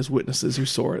happening, and there's witnesses who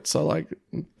saw it. So, like,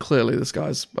 clearly this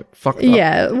guy's, like, fucked up.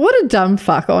 Yeah, what a dumb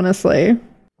fuck, honestly.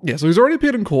 Yeah, so he's already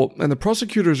appeared in court, and the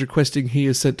prosecutor is requesting he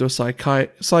is sent to a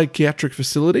psychiatric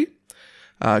facility,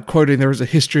 quoting, there is a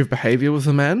history of behavior with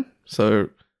the man. So,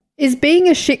 Is being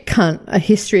a shit cunt a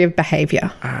history of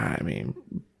behavior? I mean,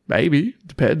 maybe.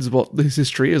 Depends what his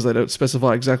history is. They don't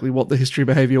specify exactly what the history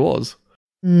behavior was.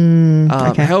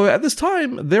 Okay. However, at this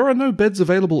time, there are no beds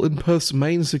available in Perth's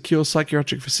main secure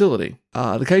psychiatric facility.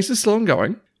 The case is still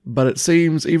ongoing, but it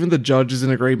seems even the judge is in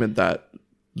agreement that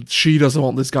she doesn't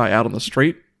want this guy out on the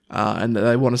street, and that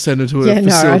they want to send him to a Yeah, no,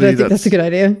 facility I don't think that's a good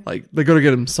idea. Like, they got to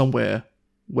get him somewhere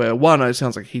where, one, it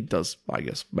sounds like he does, I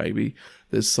guess, maybe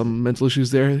there's some mental issues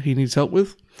there he needs help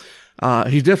with.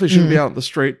 He definitely shouldn't be out on the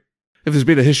street. If there's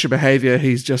been a history of behavior,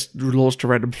 he's just launched a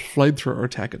random flamethrower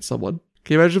attack at someone.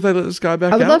 Can you imagine if they let this guy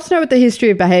back I would out? love to know what the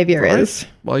history of behavior Right? is.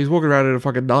 Well, he's walking around in a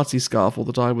fucking Nazi scarf all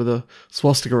the time with a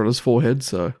swastika on his forehead,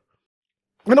 so...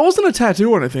 And it wasn't a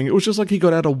tattoo or anything, it was just like he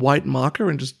got out a white marker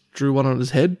and just drew one on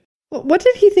his head. What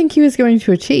did he think he was going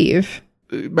to achieve?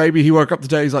 Maybe he woke up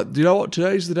today, he's like, do you know what,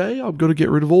 today's the day, I'm going to get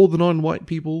rid of all the non-white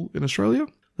people in Australia.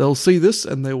 They'll see this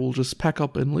and they will just pack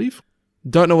up and leave.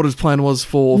 Don't know what his plan was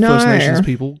for No. First Nations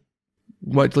people.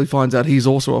 Wait till he finds out he's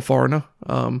also a foreigner.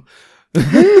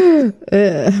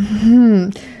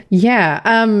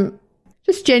 Yeah.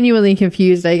 Just genuinely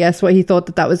confused, I guess, what he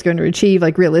thought that was going to achieve,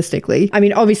 like, realistically. I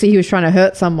mean, obviously he was trying to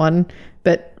hurt someone,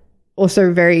 but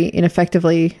also very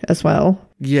ineffectively as well.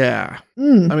 Yeah.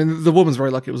 I mean, the woman's very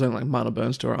lucky it was only like minor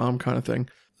burns to her arm kind of thing.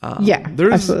 Yeah, there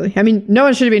is absolutely. I mean, no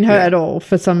one should have been hurt at all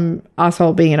for some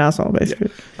asshole being an asshole,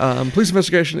 basically. Police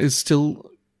investigation is still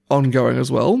ongoing as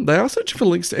well. They are searching for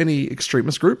links to any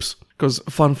extremist groups because,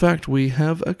 fun fact, we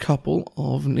have a couple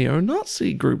of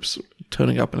neo-Nazi groups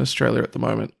turning up in Australia at the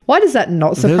moment. Why does that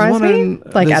not surprise me?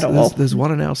 At all. There's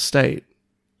one in our state.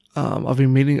 I've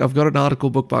got an article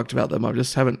bookmarked about them. I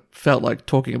just haven't felt like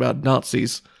talking about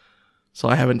Nazis, so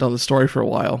I haven't done the story for a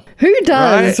while. Who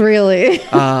does, Right? really?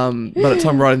 But at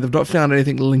time writing, they've not found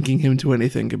anything linking him to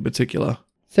anything in particular.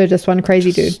 So just one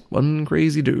crazy dude. One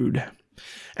crazy dude.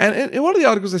 And in one of the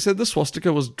articles, they said the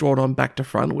swastika was drawn on back to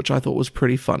front, which I thought was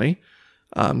pretty funny,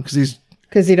 because he's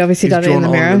Because he'd obviously done it in drawn the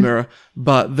a hole mirror. in the mirror.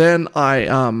 But then I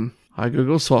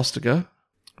googled swastika,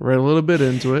 read a little bit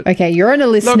into it. Okay, you're on a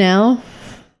list Look. now.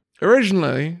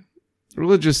 Originally,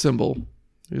 religious symbol.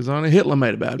 It was only Hitler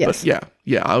made it bad. Yes. But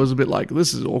yeah, I was a bit like,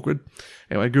 this is awkward.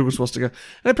 Anyway, Google swastika.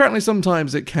 And apparently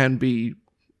sometimes it can be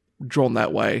drawn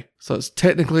that way. So it's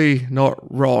technically not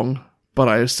wrong, but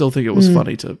I still think it was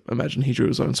funny to imagine he drew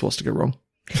his own swastika wrong.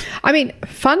 I mean,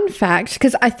 fun fact,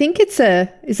 because I think is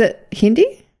it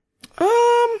Hindi?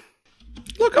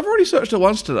 Look, I've already searched it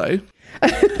once today.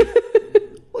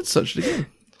 Let's search it again.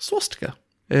 Swastika.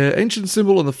 Ancient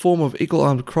symbol in the form of equal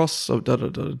armed cross of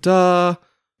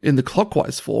in the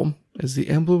clockwise form is the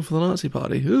emblem for the Nazi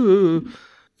Party. Ooh.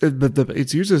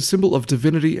 It's used as a symbol of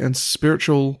divinity and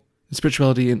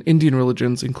spirituality in Indian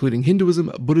religions, including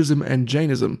Hinduism, Buddhism, and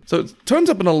Jainism. So it turns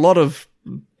up in a lot of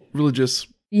religious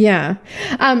Yeah.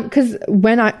 Because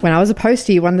when I was a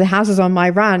postie, one of the houses on my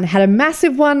run had a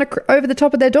massive one over the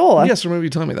top of their door. Yes, I remember you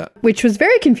telling me that. Which was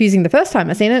very confusing the first time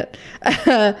I seen it.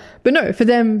 But no, for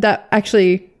them, that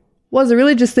actually was a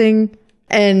religious thing.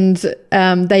 And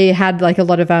they had like a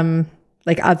lot of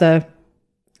like other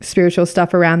spiritual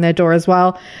stuff around their door as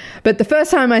well. But the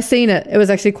first time I seen it, it was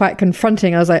actually quite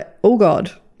confronting. I was like, oh God,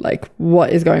 like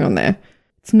what is going on there?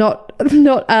 It's not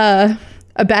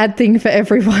a bad thing for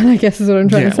everyone, I guess is what I'm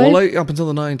trying to say. Well, like, up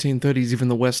until the 1930s, even in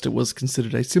the West, it was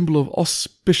considered a symbol of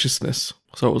auspiciousness.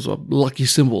 So it was a lucky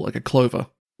symbol, like a clover.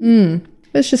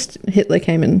 It's just Hitler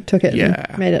came and took it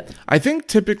and made it. I think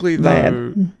typically,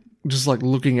 though, just like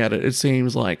looking at it, it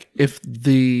seems like if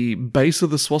the base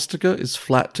of the swastika is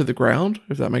flat to the ground,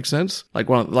 if that makes sense, like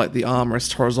the arm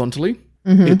rests horizontally,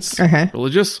 it's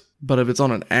religious. But if it's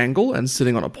on an angle and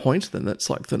sitting on a point, then that's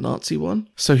like the Nazi one.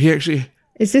 So he actually...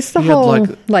 Is this the whole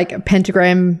like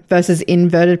pentagram versus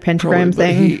inverted pentagram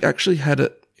thing? He actually had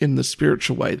it in the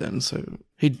spiritual way then. So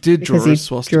he did draw a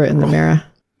swastika. Drew it in the mirror.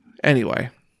 Anyway,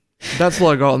 that's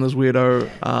what I got on this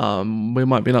weirdo. We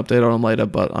might be an update on him later,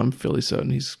 but I'm fairly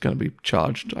certain he's going to be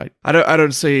charged. I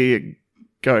don't see it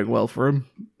going well for him.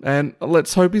 And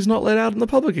let's hope he's not let out in the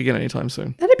public again anytime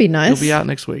soon. That'd be nice. He'll be out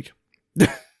next week.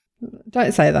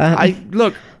 Don't say that.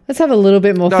 Look. Let's have a little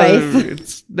bit more faith.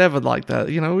 It's never like that.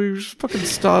 You know, we just fucking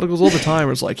start articles all the time.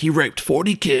 It's like, he raped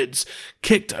 40 kids,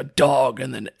 kicked a dog,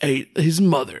 and then ate his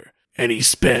mother. And he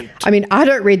spent... I mean, I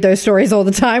don't read those stories all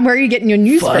the time. Where are you getting your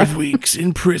news 5 weeks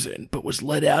in prison, but was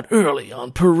let out early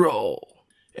on parole.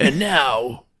 And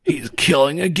now he's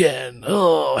killing again.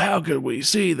 Oh, how could we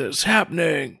see this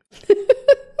happening?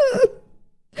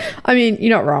 I mean,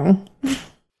 you're not wrong.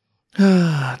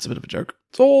 It's a bit of a joke.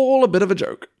 It's all a bit of a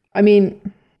joke. I mean...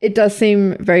 It does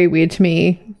seem very weird to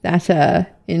me that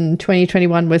in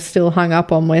 2021 we're still hung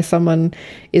up on where someone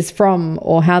is from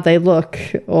or how they look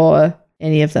or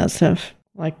any of that stuff.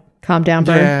 Like, calm down,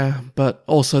 bro. Yeah, but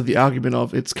also the argument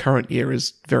of its current year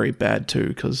is very bad too,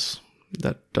 because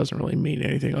that doesn't really mean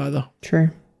anything either. True.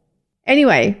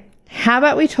 Anyway, how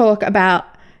about we talk about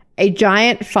a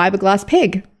giant fiberglass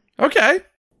pig? Okay.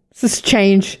 Let's just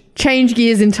change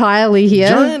gears entirely here.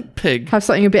 Giant pig. Have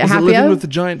something a bit happier. Is it living with the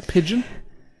giant pigeon?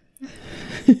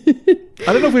 I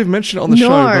don't know if we've mentioned it on the show,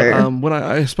 but when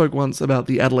I spoke once about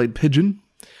the Adelaide pigeon,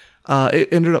 it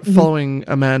ended up following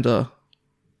Amanda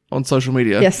on social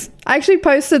media. Yes. I actually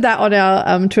posted that on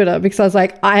our Twitter because I was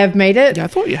like, I have made it. Yeah, I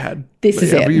thought you had. This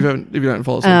is it. If you don't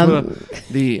follow us on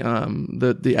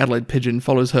Twitter, the Adelaide pigeon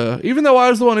follows her, even though I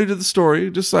was the one who did the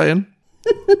story, just saying.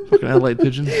 Fucking Adelaide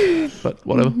pigeon. But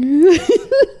whatever.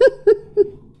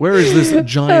 Where is this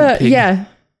giant pig? Yeah.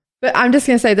 But I'm just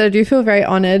going to say that I do feel very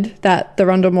honoured that the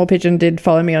Rundle Mall pigeon did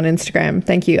follow me on Instagram.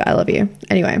 Thank you. I love you.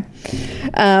 Anyway,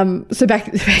 so back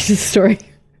to the story.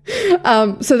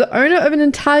 So the owner of an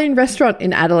Italian restaurant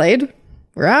in Adelaide,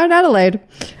 we're out in Adelaide,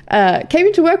 came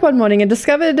into work one morning and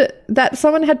discovered that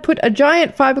someone had put a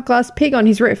giant fiberglass pig on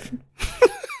his roof.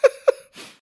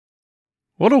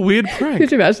 What a weird prank.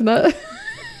 Could you imagine that?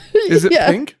 Is it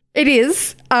pink? It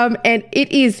is. And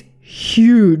it is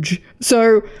huge.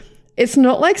 So... It's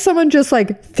not like someone just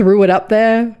like threw it up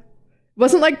there. It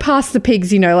wasn't like past the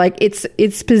pigs, you know, like it's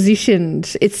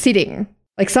positioned, it's sitting.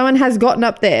 Like someone has gotten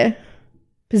up there,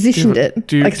 positioned it.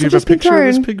 Do you like, have a picture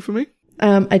of this pig for me?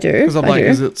 I do. Because I'm like,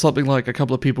 is it something like a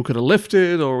couple of people could have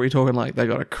lifted, or are we talking like they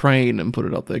got a crane and put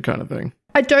it up there kind of thing?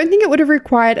 I don't think it would have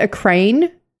required a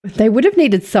crane. They would have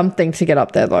needed something to get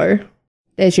up there though.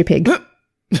 There's your pig.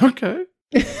 Okay.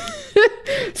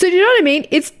 So do you know what I mean?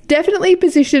 It's definitely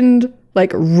positioned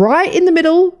like right in the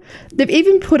middle. They've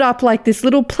even put up like this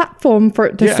little platform for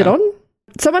it to sit on.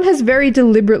 Someone has very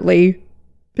deliberately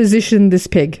positioned this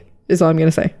pig, is all I'm going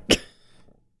to say.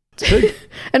 It's big.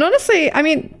 And honestly, I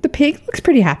mean, the pig looks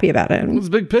pretty happy about it. It's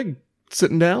a big pig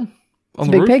sitting down on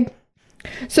the big roof. Pig.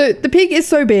 So the pig is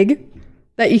so big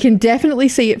that you can definitely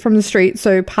see it from the street.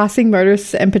 So passing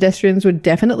motorists and pedestrians would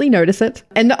definitely notice it.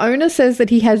 And the owner says that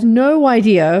he has no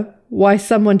idea why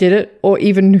someone did it or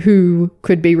even who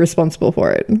could be responsible for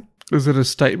it. Is it a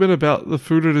statement about the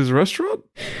food at his restaurant?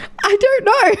 I don't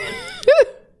know.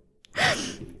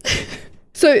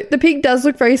 So the pig does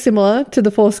look very similar to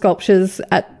the 4 sculptures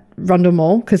at Rundle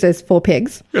Mall because there's 4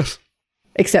 pigs. Yes.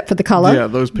 Except for the colour. Yeah,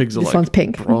 those pigs are this one's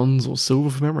pink. Bronze or silver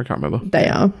from memory. I can't remember. They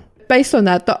are. Based on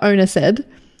that, the owner said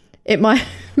it might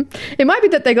be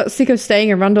that they got sick of staying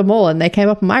in Rundle Mall and they came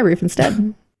up on my roof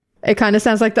instead. It kind of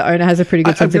sounds like the owner has a pretty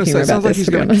good sense of humour about this. It sounds like he's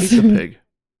going to keep the pig.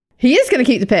 He is going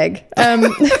to keep the pig.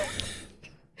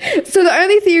 So the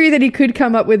only theory that he could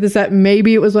come up with is that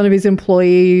maybe it was one of his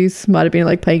employees, might have been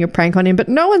like playing a prank on him, but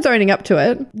no one's owning up to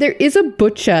it. There is a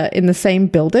butcher in the same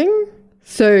building.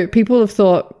 So people have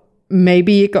thought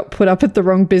maybe it got put up at the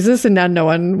wrong business and now no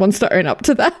one wants to own up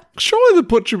to that. Surely the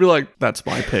butcher would be like, that's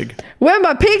my pig. Where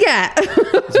my pig at?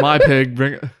 It's my pig.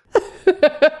 Bring it.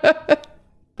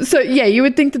 So yeah, you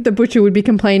would think that the butcher would be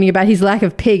complaining about his lack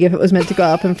of pig if it was meant to go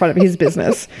up in front of his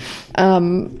business.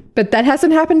 But that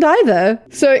hasn't happened either.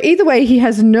 So either way, he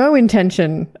has no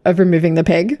intention of removing the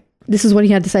pig. This is what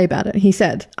he had to say about it. He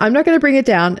said, I'm not going to bring it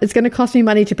down. It's going to cost me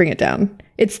money to bring it down.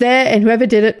 It's there, and whoever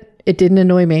did it, it didn't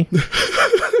annoy me.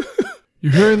 You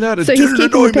hearing that? So he's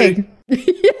keeping the pig.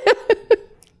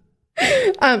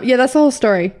 Yeah, that's the whole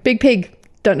story. Big pig.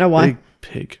 Don't know why. Big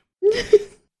pig.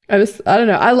 I don't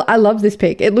know. I love this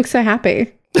pig. It looks so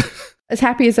happy. As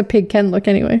happy as a pig can look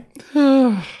anyway.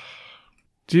 Do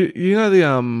you know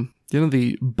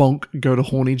the bonk go to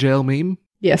horny jail meme?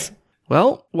 Yes.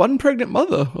 Well, one pregnant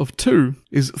mother of 2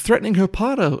 is threatening her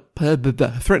partner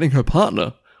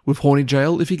with horny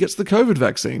jail if he gets the COVID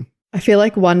vaccine. I feel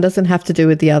like one doesn't have to do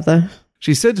with the other.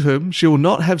 She said to him she will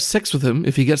not have sex with him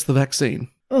if he gets the vaccine.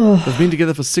 Oh, They've been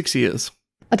together for 6 years.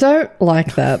 I don't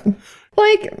like that.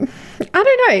 Like, I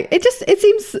don't know. It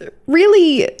seems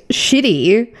really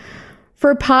shitty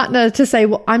for a partner to say,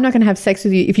 well, I'm not going to have sex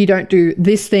with you if you don't do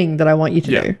this thing that I want you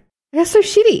to do. That's so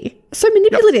shitty. So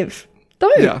manipulative.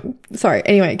 Don't. Yeah. Sorry.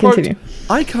 Anyway, continue. Quote,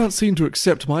 I can't seem to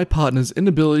accept my partner's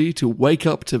inability to wake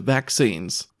up to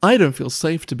vaccines. I don't feel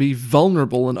safe to be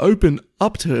vulnerable and open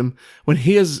up to him when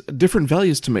he has different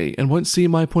values to me and won't see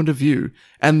my point of view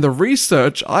and the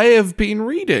research I have been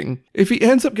reading. If he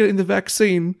ends up getting the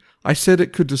vaccine, I said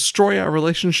it could destroy our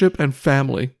relationship and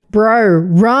family. Bro,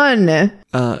 run.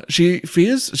 She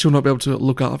fears she'll not be able to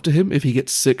look after him if he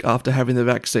gets sick after having the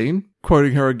vaccine.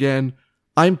 Quoting her again,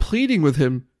 I'm pleading with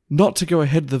him not to go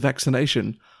ahead with the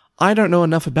vaccination. I don't know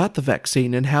enough about the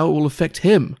vaccine and how it will affect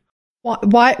him.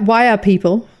 Why are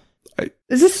people?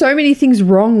 There's just so many things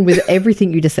wrong with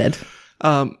everything you just said.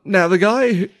 Now the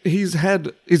guy, he's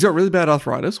got really bad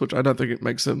arthritis, which I don't think it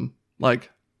makes him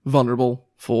like vulnerable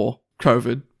for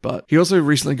COVID, but he also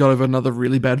recently got over another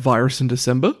really bad virus in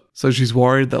December. So she's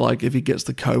worried that like if he gets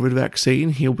the COVID vaccine,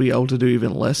 he'll be able to do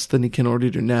even less than he can already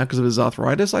do now because of his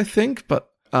arthritis, I think.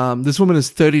 But this woman is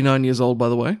 39 years old, by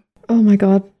the way. Oh my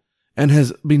God. And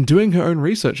has been doing her own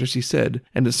research, as she said.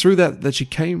 And it's through that she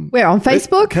came... Where, on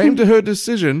Facebook? Came to her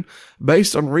decision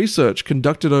based on research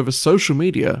conducted over social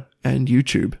media and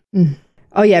YouTube. Mm.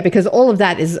 Oh yeah, because all of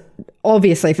that is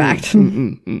obviously fact.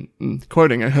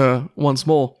 Quoting her once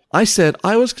more. I said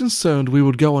I was concerned we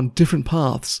would go on different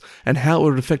paths and how it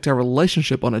would affect our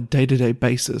relationship on a day-to-day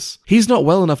basis. He's not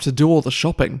well enough to do all the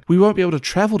shopping. We won't be able to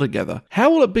travel together. How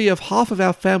will it be if half of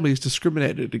our family is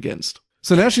discriminated against?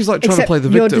 So now she's like trying to play the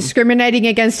victim. You're discriminating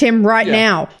against him right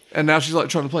now. And now she's like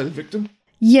trying to play the victim?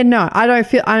 Yeah, no, I don't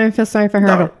feel sorry for her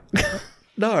at all.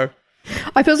 No.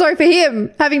 I feel sorry for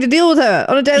him having to deal with her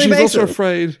on a daily basis. She's also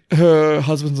afraid her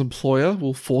husband's employer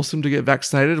will force him to get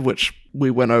vaccinated, which we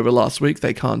went over last week.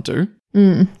 They can't do.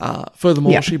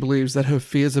 Furthermore, she believes that her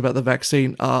fears about the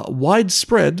vaccine are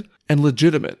widespread and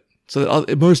legitimate. So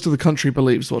that most of the country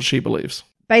believes what she believes.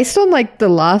 Based on like the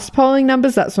last polling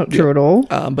numbers, that's not true at all.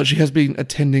 But she has been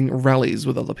attending rallies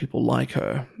with other people like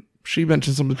her. She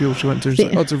mentioned some of the people she went to. She's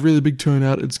like, oh, it's a really big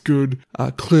turnout. It's good.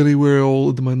 Clearly, we're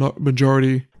all the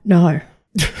majority. No.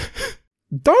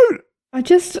 Don't.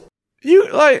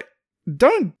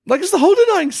 Don't. Like, it's the whole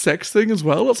denying sex thing as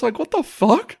well. It's like, what the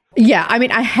fuck? Yeah, I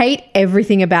mean, I hate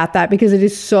everything about that because it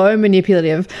is so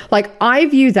manipulative. Like, I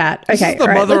view that. This okay, is the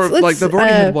mother of, like, they've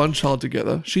already uh, had one child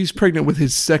together. She's pregnant with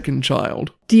his second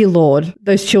child. Dear Lord,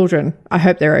 those children. I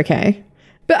hope they're okay.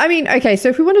 But I mean, okay, so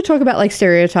if we want to talk about like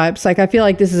stereotypes, like I feel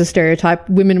like this is a stereotype,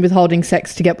 women withholding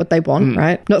sex to get what they want,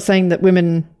 right? Not saying that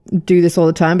women do this all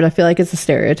the time, but I feel like it's a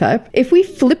stereotype. If we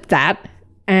flip that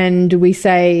and we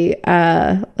say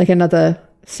like another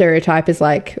stereotype is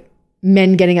like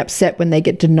men getting upset when they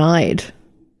get denied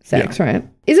sex, right?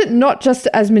 Is it not just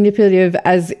as manipulative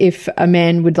as if a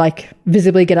man would like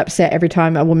visibly get upset every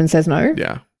time a woman says no?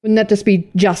 Yeah. Wouldn't that just be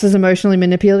just as emotionally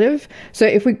manipulative? So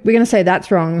if we're going to say that's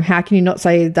wrong, how can you not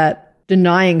say that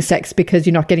denying sex because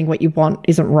you're not getting what you want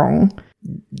isn't wrong?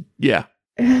 Yeah.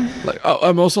 Like,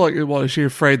 I'm also like, well, is she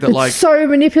afraid that It's like so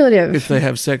manipulative. if they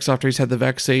have sex after he's had the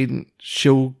vaccine,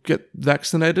 she'll get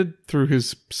vaccinated through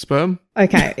his sperm?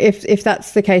 Okay, if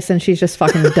that's the case, then she's just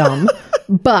fucking dumb.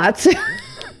 But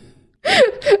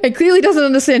it clearly doesn't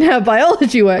understand how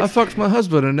biology works. I fucked my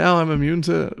husband and now I'm immune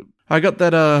to... I got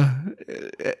that,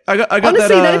 I got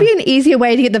Honestly, that'd be an easier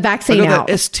way to get the vaccine I got out.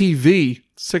 that STV,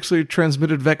 sexually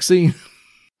transmitted vaccine.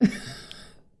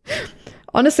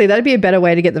 Honestly, that'd be a better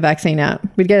way to get the vaccine out.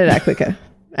 We'd get it out quicker.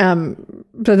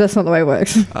 But that's not the way it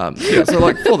works. So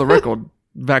like for the record,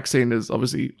 vaccine is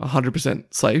obviously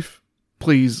 100% safe.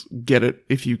 Please get it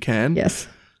if you can. Yes.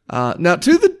 Now,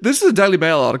 this is a Daily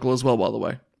Mail article as well, by the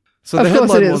way. So the Of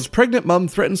course headline it is. was, pregnant mum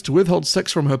threatens to withhold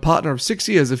sex from her partner of 6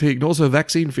 years if he ignores her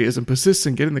vaccine fears and persists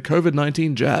in getting the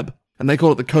COVID-19 jab. And they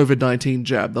call it the COVID-19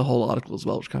 jab, the whole article as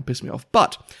well, which kind of pissed me off.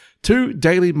 But to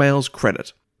Daily Mail's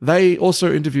credit, they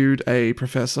also interviewed a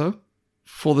professor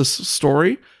for this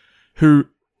story who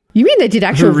You mean they did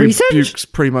actual research? rebukes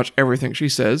pretty much everything she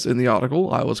says in the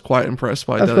article. I was quite impressed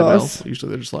by Of Daily Mail. course. Usually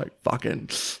they're just like, fucking,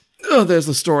 oh, there's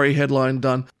the story headline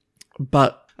done.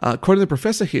 But quoting the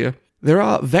professor here, there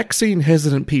are vaccine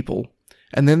hesitant people,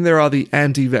 and then there are the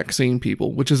anti-vaccine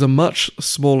people, which is a much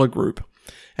smaller group.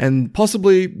 And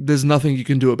possibly there's nothing you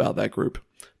can do about that group.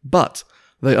 But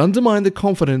they undermine the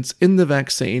confidence in the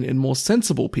vaccine in more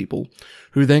sensible people,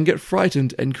 who then get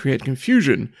frightened and create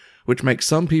confusion, which makes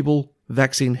some people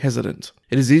vaccine hesitant.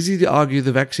 It is easy to argue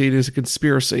the vaccine is a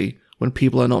conspiracy when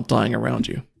people are not dying around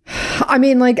you. I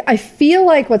mean, like, I feel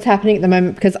like what's happening at the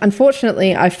moment, because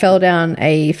unfortunately I fell down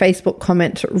a Facebook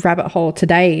comment rabbit hole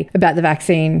today about the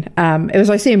vaccine. It was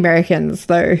mostly Americans,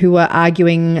 though, who were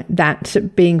arguing that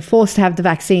being forced to have the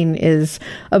vaccine is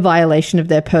a violation of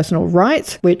their personal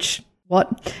rights, which,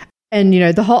 what? And, you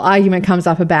know, the whole argument comes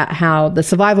up about how the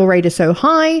survival rate is so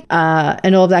high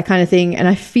and all of that kind of thing. And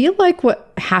I feel like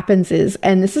what happens is,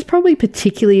 and this is probably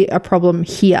particularly a problem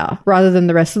here rather than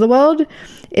the rest of the world,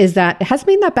 is that it hasn't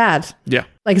been that bad. Yeah.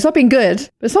 Like, it's not been good,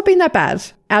 but it's not been that bad.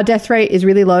 Our death rate is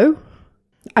really low.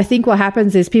 I think what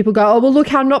happens is people go, oh, well, look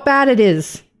how not bad it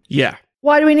is. Yeah.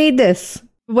 Why do we need this?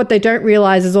 What they don't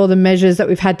realize is all the measures that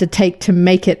we've had to take to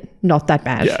make it not that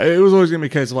bad. Yeah, it was always going to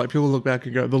be a case of like people look back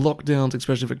and go, the lockdowns,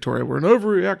 especially in Victoria, were an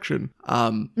overreaction.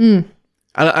 And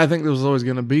I think there was always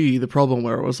going to be the problem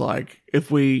where it was like,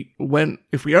 if we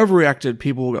overreacted,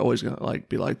 people were always going to like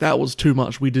be like, that was too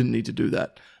much. We didn't need to do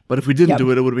that. But if we didn't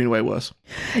do it, it would have been way worse.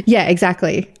 Yeah,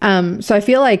 exactly. So I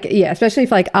feel like, yeah, especially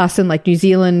for like us in like New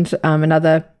Zealand and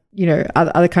other, you know,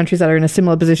 other countries that are in a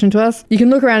similar position to us, you can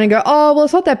look around and go, oh, well,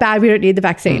 it's not that bad. We don't need the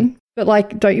vaccine. But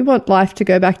like, don't you want life to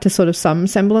go back to sort of some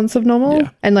semblance of normal? Yeah.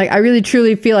 And like, I really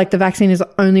truly feel like the vaccine is the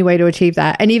only way to achieve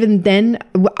that. And even then,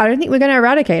 I don't think we're going to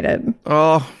eradicate it.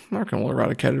 Oh, I reckon we'll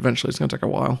eradicate it eventually. It's going to take a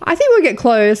while. I think we'll get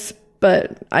close,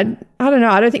 but I don't know.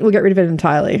 I don't think we'll get rid of it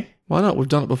entirely. Why not? We've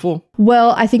done it before.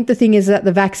 Well, I think the thing is that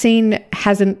the vaccine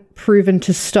hasn't proven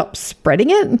to stop spreading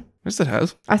it. Yes, it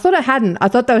has. I thought it hadn't. I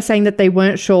thought they were saying that they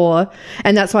weren't sure.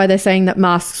 And that's why they're saying that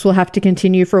masks will have to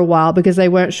continue for a while, because they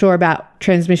weren't sure about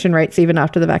transmission rates even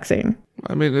after the vaccine.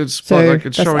 I mean, it's So like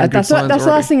it's showing good signs that's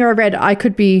the last thing I read. I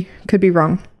could be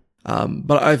wrong.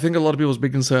 But I think a lot of people's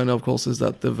big concern, of course, is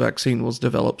that the vaccine was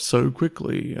developed so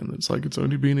quickly, and it's like it's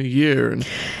only been a year. And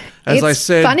as It's I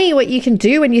said, funny what you can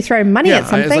do when you throw money at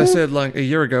something. as I said, like a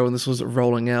year ago when this was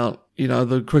rolling out, you know,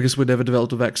 the quickest we'd ever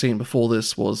developed a vaccine before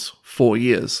this was 4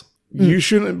 years. You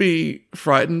shouldn't be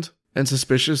frightened and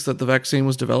suspicious that the vaccine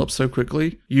was developed so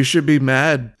quickly. You should be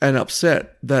mad and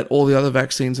upset that all the other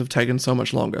vaccines have taken so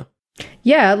much longer.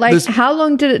 Yeah, like how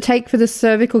long did it take for the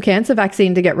cervical cancer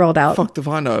vaccine to get rolled out? Fuck if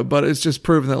I know, but it's just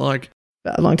proven that like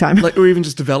A long time. or even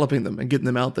just developing them and getting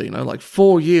them out there, you know, like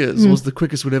 4 years was the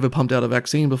quickest we'd ever pumped out a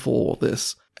vaccine before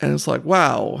this. And it's like,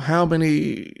 wow, how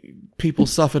many people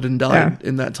suffered and died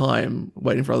in that time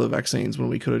waiting for other vaccines when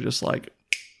we could have just like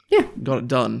got it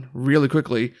done really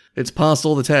quickly. It's passed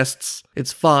all the tests.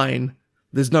 It's fine.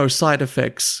 There's no side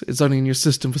effects. It's only in your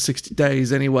system for 60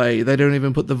 days anyway. They don't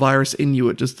even put the virus in you.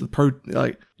 It just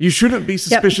you shouldn't be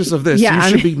suspicious of this. Yeah,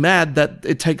 you should be mad that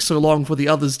it takes so long for the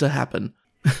others to happen.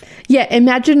 Yeah,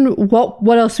 imagine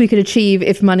what else we could achieve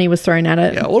if money was thrown at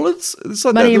it. Yeah, well, it's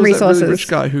like Money and there was that resources. really rich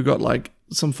guy who got like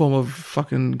some form of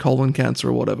fucking colon cancer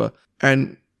or whatever,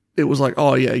 and it was like,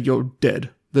 oh yeah, you're dead.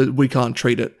 That we can't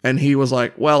treat it. And he was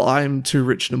like, well, I'm too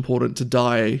rich and important to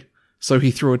die, so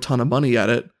he threw a ton of money at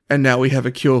it, and now we have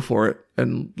a cure for it,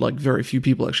 and like very few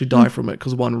people actually die from it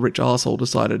because one rich asshole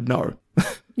decided no.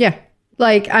 Yeah.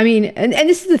 Like, I mean, and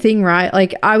this is the thing, right?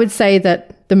 Like, I would say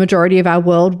that the majority of our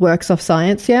world works off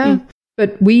science,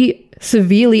 but we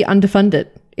severely underfund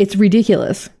it. It's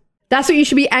ridiculous. That's what you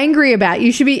should be angry about.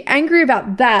 You should be angry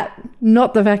about that,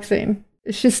 not the vaccine.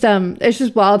 It's just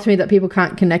wild to me that people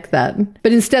can't connect that.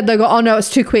 But instead they go, oh no, it's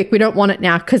too quick. We don't want it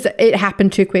now because it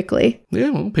happened too quickly.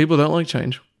 Yeah, well, people don't like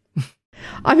change.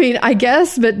 I mean, I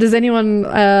guess, but does anyone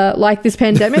like this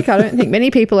pandemic? I don't think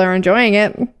many people are enjoying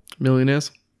it.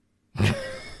 Millionaires.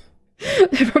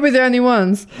 They're probably the only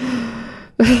ones.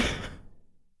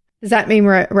 Does that mean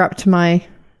we're up to my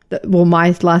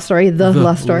My last story, the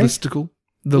last story. Listicle.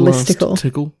 The Listicle. last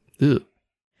tickle. Ugh.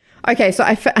 Okay, so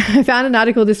I found an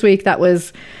article this week that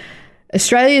was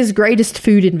Australia's greatest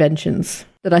food inventions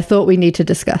that I thought we need to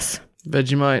discuss.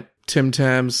 Vegemite, Tim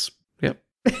Tams. Yep.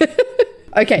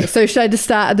 Okay, so should I just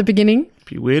start at the beginning?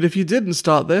 Be weird if you didn't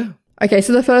start there. Okay,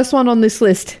 so the first one on this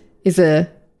list is a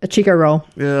Chico roll.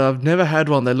 Yeah, I've never had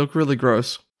one. They look really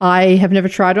gross. I have never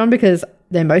tried one because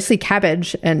they're mostly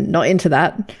cabbage and not into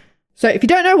that. So if you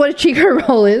don't know what a Chico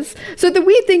roll is, so the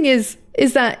weird thing is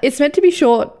that it's meant to be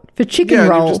short for chicken Yeah,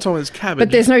 roll, you just told me it's cabbage.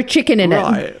 but there's no chicken in it.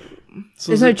 Right.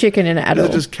 So There's no chicken in it at all. Is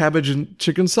it just cabbage and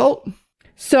chicken salt?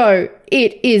 So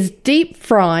it is deep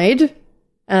fried,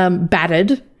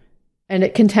 battered, and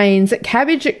it contains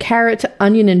cabbage, carrot,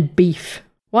 onion, and beef.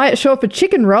 Why it's short for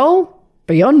chicken roll?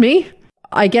 Beyond me.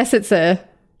 I guess it's a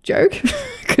joke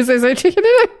because there's no chicken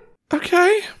in it.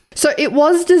 Okay. So it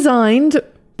was designed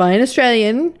by an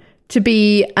Australian to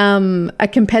be a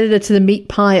competitor to the meat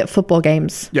pie at football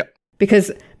games. Yeah.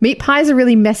 Because meat pies are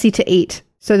really messy to eat.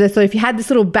 So if you had this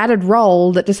little battered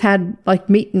roll that just had like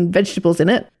meat and vegetables in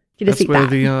it, you just That's eat where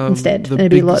that instead. the and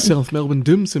it'd be a big lot. South Melbourne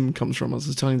dim sum comes from. I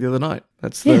was telling you the other night.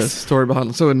 That's the Yes. story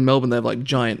behind it. So in Melbourne, they have like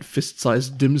giant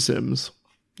fist-sized dim sums.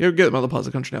 You get them in other parts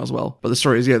of the country now as well. But the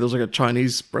story is, there was like a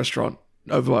Chinese restaurant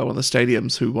over by one of the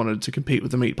stadiums who wanted to compete with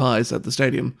the meat pies at the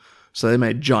stadium. So they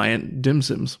made giant dim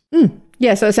sums.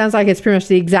 Yeah, so it sounds like it's pretty much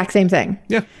the exact same thing.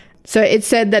 Yeah. So it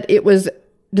said that it was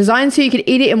designed so you could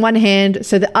eat it in one hand,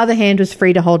 so the other hand was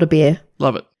free to hold a beer.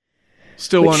 Love it.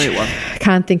 Still won't eat one. I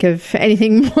can't think of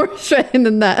anything more Australian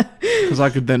than that. Because I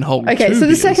could then hold Okay, two so the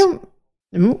beers. second...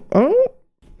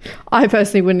 I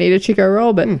personally wouldn't eat a Chico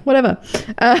roll, but whatever.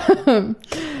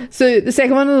 So the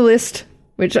second one on the list,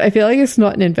 which I feel like is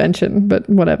not an invention, but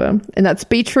whatever. And that's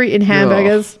beetroot in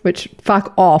hamburgers, which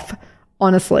fuck off,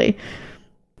 honestly.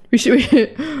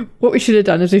 What we should have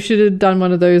done is we should have done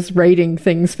one of those rating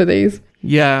things for these.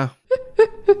 Yeah.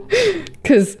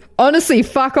 Because honestly,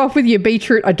 fuck off with your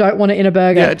beetroot. I don't want it in a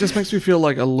burger. Yeah, it just makes me feel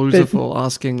like a loser for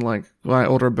asking, like, when I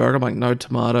order a burger, I'm like, no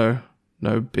tomato,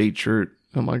 no beetroot.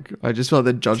 I'm like, I just feel like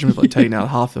they're judging me for like taking out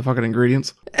half the fucking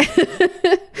ingredients.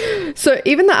 So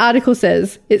even the article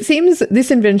says, it seems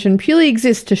this invention purely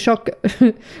exists to shock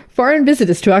foreign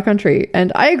visitors to our country.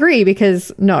 And I agree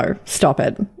because, no, stop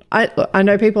it. I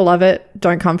know people love it.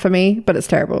 Don't come for me, but it's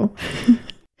terrible.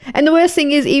 And the worst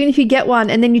thing is, even if you get one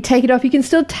and then you take it off, you can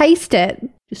still taste it.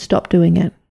 Just stop doing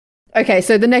it. Okay,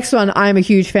 so the next one I'm a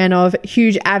huge fan of,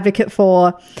 huge advocate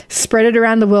for, spread it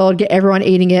around the world, get everyone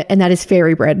eating it, and that is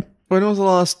fairy bread. When was the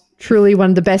last Truly one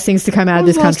of the best things to come out of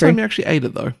this last country. time you actually ate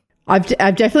it, though? I've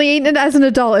definitely eaten it as an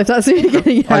adult, if that's what you're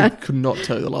getting I at. could not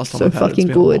tell you the last time So I've had it. It's fucking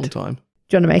been a long good. time. Do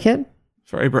you want to make it?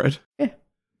 Fairy bread.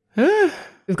 Yeah.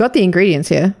 We've got the ingredients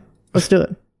here. Let's do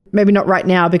it. Maybe not right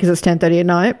now because it's 10:30 at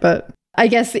night, but I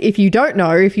guess if you don't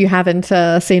know, if you haven't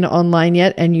seen it online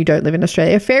yet and you don't live in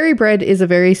Australia, fairy bread is a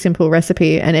very simple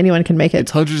recipe and anyone can make it.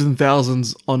 It's hundreds and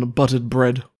thousands on buttered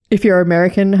bread. If you're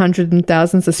American, hundreds and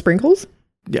thousands of sprinkles.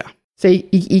 Yeah. So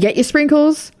you get your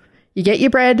sprinkles, you get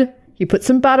your bread, you put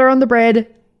some butter on the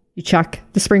bread, you chuck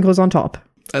the sprinkles on top.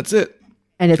 That's it.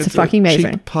 And it's fucking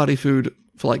amazing. Cheap party food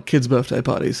for like kids' birthday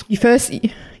parties. You first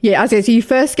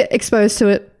get exposed to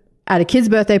it at a kid's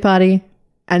birthday party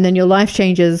and then your life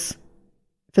changes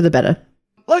for the better.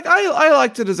 Like, I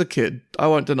liked it as a kid. I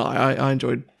won't deny. I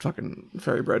enjoyed fucking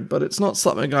fairy bread, but it's not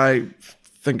something I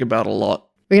think about a lot.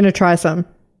 We're going to try some.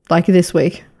 Like this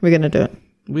week, we're going to do it.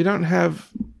 We don't have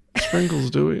sprinkles,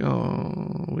 do we?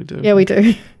 Oh, we do. Yeah, we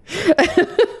do.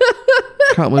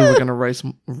 Can't believe we're going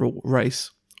to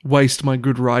waste my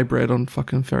good rye bread on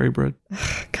fucking fairy bread.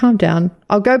 Calm down.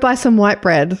 I'll go buy some white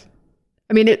bread.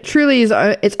 I mean, it truly is,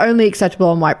 it's only acceptable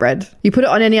on white bread. You put it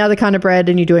on any other kind of bread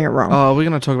and you're doing it wrong. Oh, we're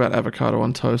going to talk about avocado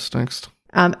on toast next.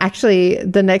 Actually,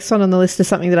 the next one on the list is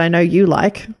something that I know you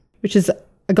like, which is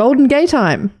a golden gay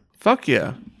time. Fuck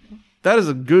yeah. That's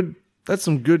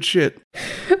some good shit.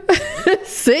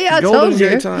 See, I Golden told you.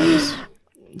 gay times.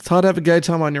 It's hard to have a gay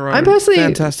time on your own. I'm personally-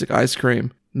 Fantastic ice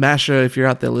cream. Masha, if you're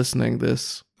out there listening to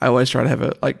this, I always try to have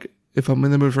it, like, if I'm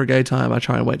in the mood for a gay time, I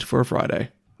try and wait for a Friday.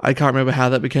 I can't remember how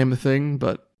that became a thing,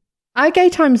 but... Are gay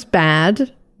times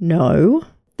bad? No.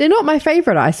 They're not my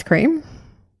favorite ice cream.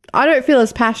 I don't feel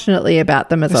as passionately about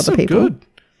them as they're other so people. good.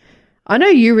 I know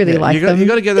you really like them. You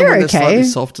got to get them They're when they're slightly okay.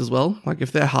 soft as well. Like,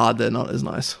 if they're hard, they're not as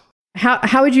nice.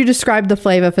 How would you describe the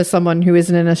flavour for someone who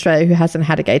isn't in Australia who hasn't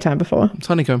had a gay time before? It's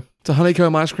honeycomb. It's a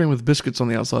honeycomb ice cream with biscuits on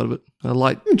the outside of it. A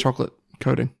light chocolate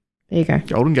coating. There you go.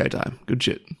 Golden gay time. Good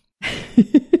shit.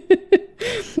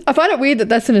 I find it weird that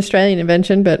that's an Australian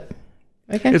invention, but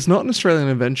okay. It's not an Australian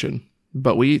invention.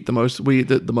 but we eat the most. We eat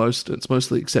the most. It's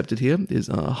mostly accepted here is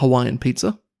Hawaiian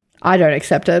pizza. I don't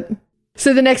accept it.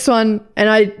 So the next one, and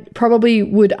I probably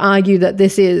would argue that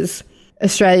this is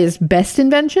Australia's best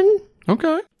invention.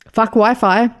 Okay. Fuck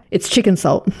Wi-Fi. It's chicken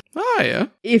salt. Oh, yeah.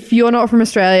 If you're not from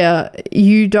Australia,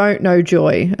 you don't know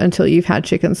joy until you've had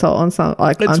chicken salt on some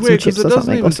on some chips or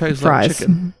something, or some fries. Like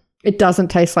chicken. It doesn't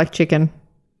taste like chicken.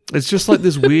 It's just like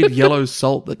this weird yellow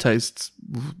salt that tastes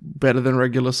better than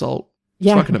regular salt.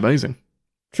 Yeah. It's fucking amazing.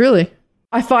 Truly.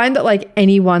 I find that like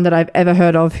anyone that I've ever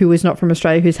heard of who is not from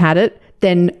Australia who's had it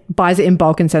then buys it in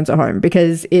bulk and sends it home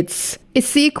because it's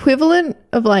the equivalent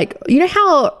of like, you know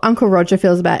how Uncle Roger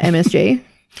feels about MSG?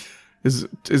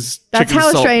 That's how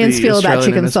Australians feel about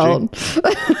chicken salt.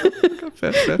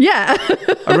 Fair. Yeah.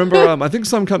 I remember, I think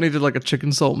some company did like a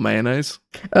chicken salt mayonnaise.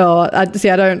 Oh, I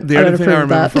don't. The only thing I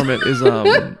remember from it is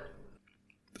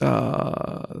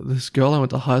this girl I went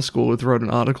to high school with wrote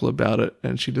an article about it,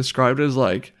 and she described it as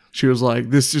like, she was like,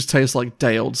 this just tastes like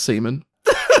day-old semen.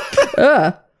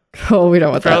 Oh, we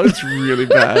don't want that. It's really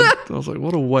bad. I was like,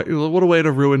 what a way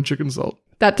to ruin chicken salt.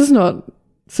 That does not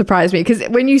surprise me, because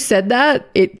when you said that,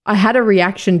 I had a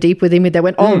reaction deep within me that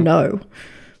went, oh no.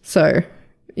 So,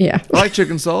 yeah. I like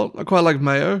chicken salt. I quite like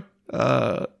mayo.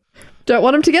 Don't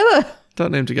want them together.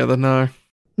 Don't need them together, no.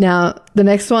 Now, the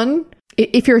next one,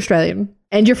 if you're Australian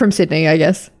and you're from Sydney, I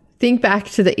guess, think back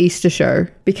to the Easter show,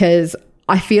 because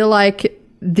I feel like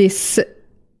this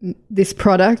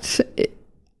product,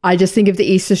 I just think of the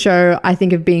Easter show. I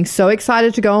think of being so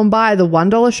excited to go and buy the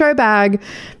 $1 show bag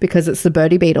because it's the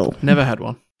Birdie Beetle. Never had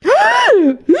one.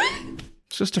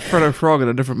 It's just a Freddo Frog in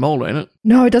a different mold, ain't it?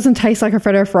 No, it doesn't taste like a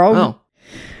Freddo Frog. Oh.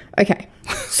 Okay.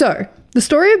 So, the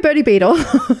story of Birdie Beetle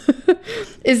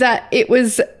is that it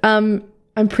was, I'm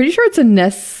pretty sure it's a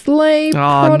Nestle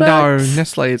product. Oh, no.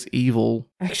 Nestle is evil.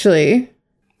 Actually.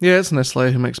 Yeah, it's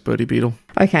Nestle who makes Birdie Beetle.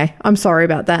 Okay. I'm sorry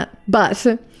about that. But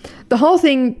the whole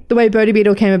thing, the way Birdie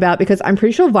Beetle came about, because I'm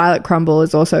pretty sure Violet Crumble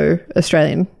is also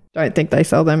Australian. Don't think they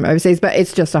sell them overseas, but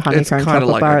it's just a honeycomb chocolate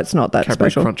like bar. It's not that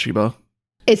Cadbury special. Crunchy bar.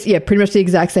 It's, pretty much the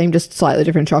exact same, just slightly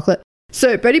different chocolate.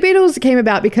 So Birdie Beetles came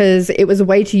about because it was a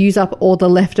way to use up all the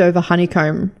leftover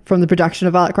honeycomb from the production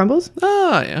of Violet Crumbles.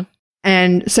 Ah, yeah.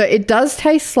 And so it does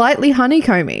taste slightly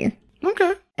honeycomby.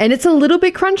 Okay. And it's a little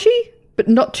bit crunchy, but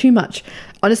not too much.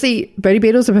 Honestly, Birdie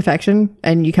Beetles are perfection,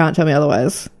 and you can't tell me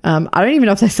otherwise. I don't even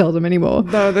know if they sell them anymore.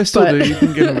 No, they still do. You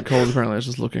can get them at Coles, apparently. I was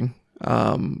just looking.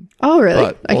 Oh, really?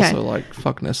 But also, like,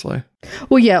 fuck Nestle.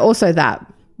 Well, yeah, also that.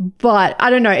 But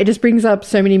I don't know. It just brings up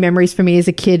so many mememories for me as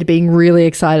a kid being really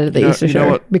excited at the Easter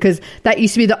show. Because that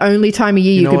used to be the only time of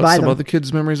year you could buy them. Some other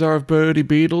kids' memories are of Birdie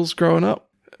Beetles growing up?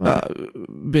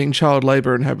 Being child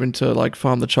labour and having to, like,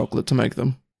 farm the chocolate to make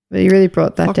them. But you really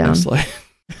brought that down. Nestle.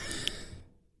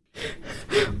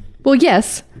 Well,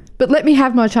 yes, but let me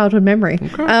have my childhood memory.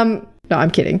 Okay. No,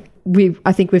 I'm kidding.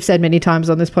 I think we've said many times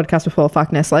on this podcast before,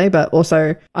 fuck Nestle, but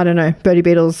also, I don't know, Birdie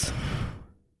Beetles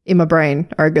in my brain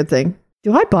are a good thing.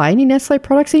 Do I buy any Nestle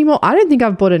products anymore? I don't think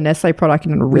I've bought a Nestle product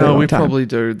in a really long time. No, we probably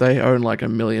do. They own like a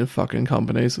million fucking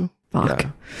companies. Fuck.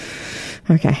 Yeah.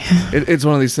 Okay. It's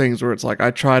one of these things where it's like,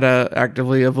 I try to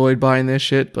actively avoid buying their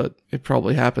shit, but it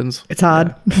probably happens. It's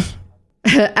hard.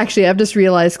 Yeah. Actually, I've just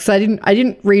realized, because I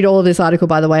didn't read all of this article,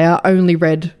 by the way. I only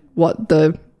read what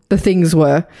the things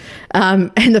were.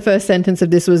 And the first sentence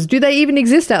of this was, do they even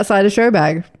exist outside of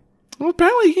Showbag? Well,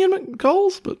 apparently you can get them at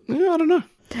Coles, but yeah, I don't know.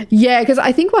 Yeah, because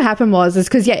I think what happened was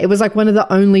because, it was like one of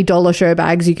the only dollar show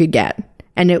bags you could get.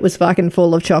 And it was fucking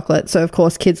full of chocolate. So, of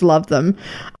course, kids loved them.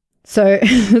 So,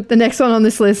 the next one on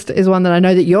this list is one that I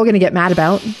know that you're going to get mad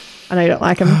about. I know you don't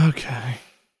like them. Okay.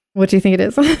 What do you think it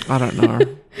is? I don't know.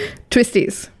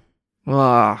 Twisties.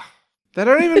 They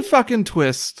don't even fucking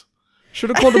twist. Should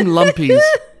have called them Lumpies.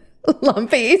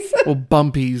 Lumpies. Or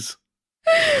Bumpies.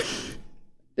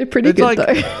 They're pretty good, though.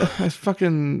 A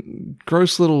fucking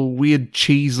gross little weird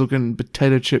cheese-looking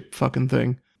potato chip fucking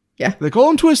thing. Yeah. They call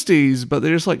them twisties, but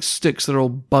they're just like sticks that are all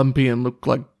bumpy and look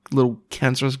like little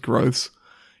cancerous growths.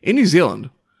 In New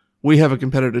Zealand, we have a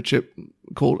competitor chip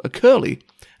called a curly.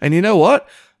 And you know what?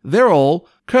 They're all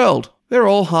curled. They're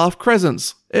all half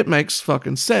crescents. It makes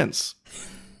fucking sense.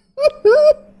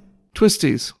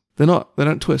 Twisties. They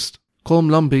don't twist. Call them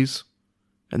lumpies.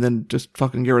 And then just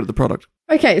fucking get rid of the product.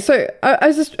 Okay, so I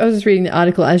was just reading the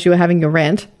article as you were having your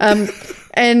rant,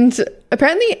 and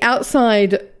apparently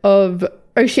outside of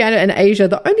Oceania and Asia,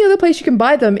 the only other place you can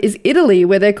buy them is Italy,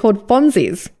 where they're called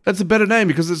Fonzies. That's a better name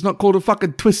because it's not called a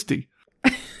fucking twisty.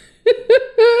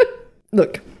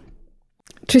 Look,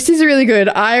 twisties are really good.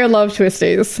 I love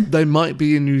twisties. They might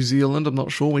be in New Zealand. I'm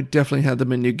not sure. We definitely had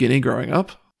them in New Guinea growing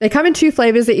up. They come in 2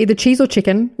 flavors. They're either cheese or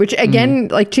chicken, which again,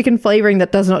 like chicken flavoring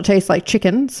that does not taste like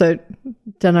chicken. So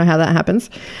don't know how that happens.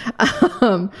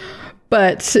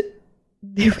 But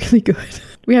they're really good.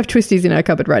 We have Twisties in our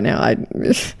cupboard right now.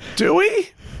 Do we?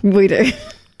 We do.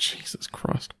 Jesus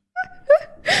Christ.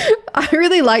 I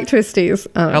really like Twisties.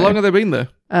 How long have they been there?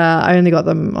 I only got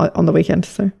them on the weekend.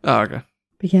 So. Oh, okay.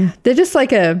 But yeah, they're just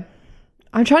like I'm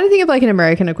trying to think of like an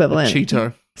American equivalent.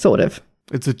 Cheeto. Sort of.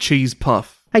 It's a cheese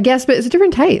puff. I guess, but it's a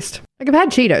different taste. Like I've had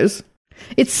Cheetos.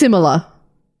 It's similar,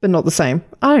 but not the same.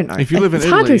 I don't know. If you live in it's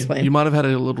hard to Italy, explain. you might have had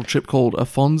a little chip called a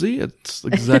Fonzie. It's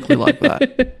exactly like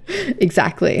that.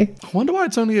 Exactly. I wonder why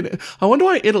it's only I wonder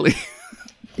why Italy.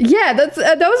 Yeah, that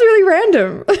was really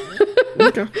random.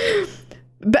 Okay.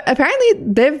 But apparently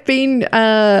they've been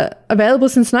available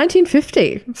since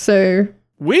 1950. So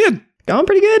Weird. going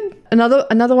pretty good.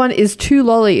 Another one is 2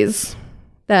 lollies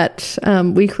that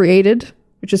we created,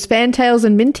 which is Fantails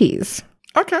and Minties.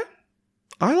 Okay.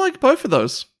 I like both of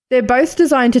those. They're both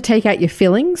designed to take out your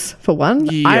fillings, for one.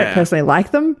 I Yeah. don't personally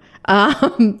like them.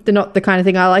 They're not the kind of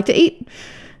thing I like to eat.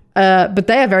 But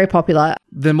they are very popular.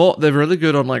 They're really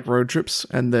good on like road trips,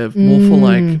 and they're more for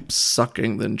like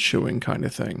sucking than chewing kind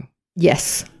of thing.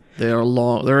 Yes. They're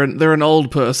an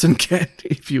old person candy,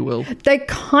 if you will. They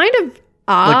kind of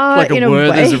are Like in a a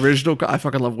Werther's way. original. I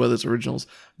fucking love Werther's originals,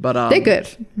 but They're good.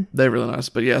 They're really nice.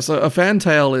 But yeah, so a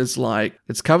Fantail is like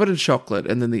it's covered in chocolate,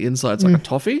 and then the inside's like a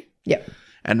toffee. Yep.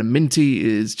 And a minty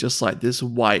is just like this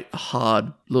white,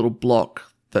 hard little block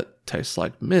that tastes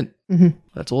like mint. Mm-hmm.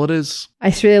 That's all it is. I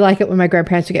used to really like it when my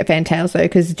grandparents would get Fantails, though,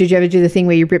 because did you ever do the thing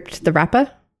where you ripped the wrapper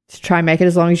to try and make it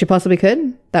as long as you possibly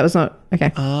could? That was not...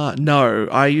 Okay. No,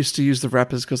 I used to use the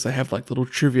wrappers because they have like little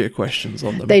trivia questions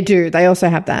on them. They do. They also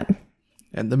have that.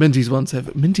 And the Minties ones have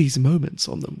Minties moments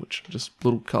on them, which are just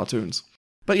little cartoons.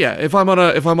 But yeah, if I'm on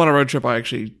a road trip, I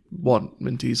actually want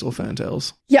Minties or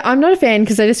Fantails. Yeah, I'm not a fan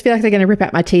because I just feel like they're going to rip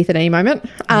out my teeth at any moment.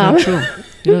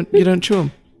 You don't chew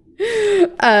them.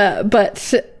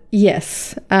 But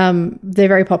yes, they're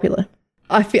very popular.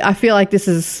 I feel like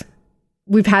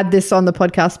we've had this on the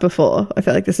podcast before. I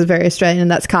feel like this is very Australian, and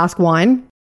that's cask wine.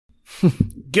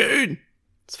 Good.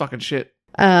 It's fucking shit.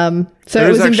 So There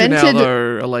it is was actually invented. now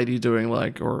though a lady doing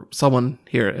like, or someone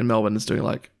here in Melbourne is doing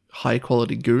like high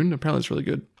quality goon. Apparently it's really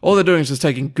good. All they're doing is just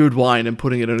taking good wine and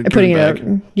putting it in a goon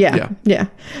bag. Yeah.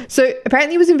 So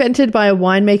apparently it was invented by a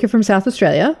winemaker from South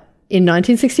Australia in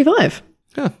 1965.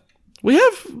 Yeah. We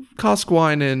have cask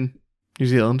wine in New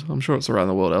Zealand. I'm sure it's around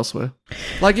the world elsewhere.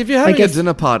 Like if you're having a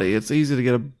dinner party, it's easy to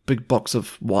get a big box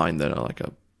of wine than like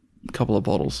a couple of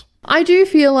bottles. I do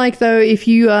feel like though, if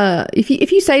you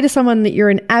say to someone that you're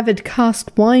an avid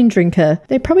cask wine drinker,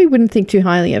 they probably wouldn't think too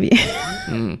highly of you.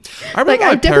 I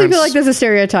definitely feel like there's a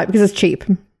stereotype because it's cheap.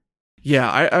 Yeah,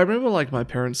 I remember like my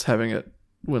parents having it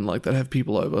when like they'd have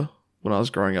people over when I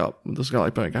was growing up. This was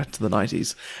like going back to the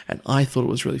 90s, and I thought it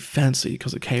was really fancy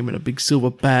because it came in a big silver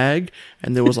bag,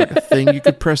 and there was like a thing you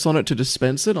could press on it to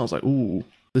dispense it. And I was like, ooh,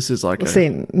 this is like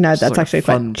that's actually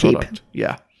fun quite cheap. product.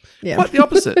 Yeah, Yeah, quite the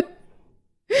opposite.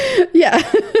 Yeah.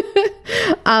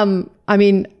 I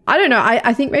mean, I don't know.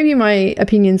 I think maybe my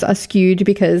opinions are skewed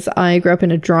because I grew up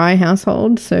in a dry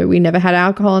household, so we never had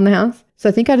alcohol in the house. So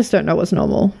I think I just don't know what's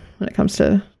normal when it comes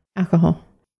to alcohol.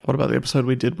 What about the episode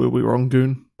we did where we were on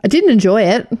Goon? I didn't enjoy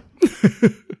it.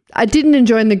 I didn't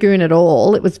enjoy the Goon at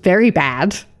all. It was very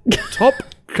bad. Top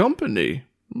Company.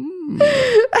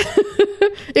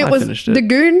 Finished it.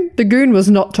 The Goon was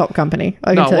not Top Company.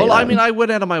 I mean, I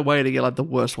went out of my way to get like the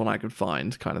worst one I could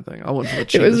find, kind of thing. I went for the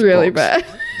cheapest. It was really box.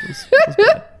 bad. It was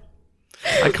bad.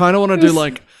 I kind of want to do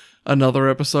like another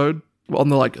episode on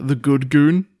the good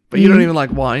Goon, but you don't even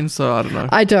like wine, so I don't know.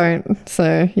 I don't.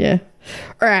 So yeah.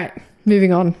 All right,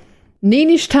 moving on.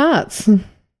 Neenish tarts. Oh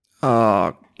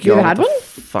God, you ever had one?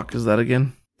 Fuck is that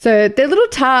again? So they're little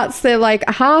tarts. They're like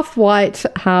half white,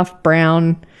 half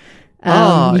brown.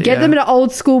 You get them at an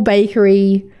old school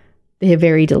bakery. They're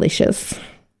very delicious.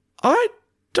 I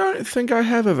don't think I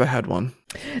have ever had one.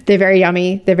 They're very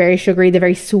yummy. They're very sugary. They're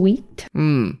very sweet.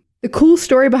 The cool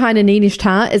story behind a Neenish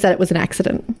tart is that it was an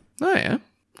accident. Oh yeah,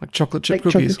 like chocolate chip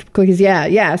cookies. Chocolate cookies,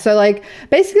 yeah. So like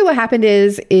basically what happened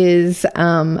is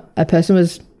a person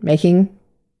was making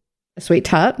a sweet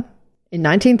tart in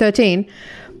 1913,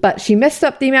 but she messed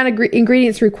up the amount of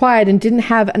ingredients required and didn't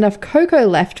have enough cocoa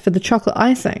left for the chocolate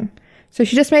icing. So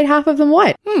she just made half of them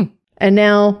white. And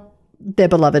now they're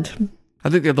beloved. I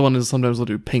think the other one is sometimes they'll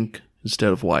do pink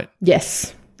instead of white.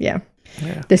 Yes. Yeah.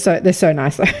 They're so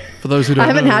nice though. For those who don't I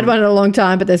haven't had one in a long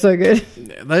time, but they're so good.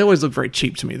 They always look very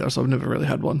cheap to me though, so I've never really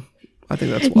had one. I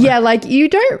think that's why. Yeah, like you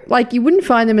wouldn't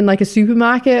find them in like a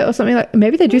supermarket or something like.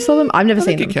 Maybe they do sell them. I've never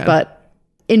seen them, but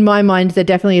in my mind, they're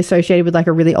definitely associated with like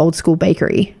a really old school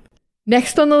bakery.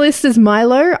 Next on the list is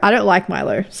Milo. I don't like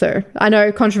Milo, so I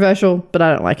know, controversial, but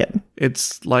I don't like it.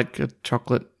 It's like a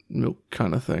chocolate milk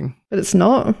kind of thing. But it's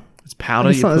not. It's powder.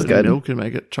 It's You not as put in good. milk and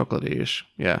make it chocolatey-ish.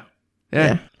 Yeah.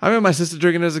 Yeah. I remember my sister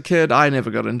drinking it as a kid. I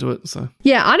never got into it, so.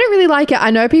 Yeah, I don't really like it. I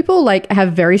know people like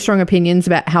have very strong opinions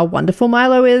about how wonderful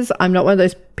Milo is. I'm not one of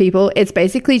those people. It's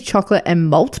basically chocolate and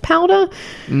malt powder.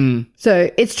 So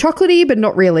it's chocolatey, but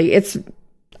not really. I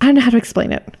don't know how to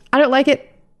explain it. I don't like it.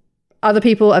 Other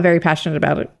people are very passionate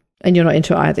about it, and you're not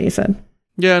into it either, you said.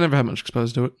 Yeah, I never had much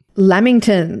exposed to it.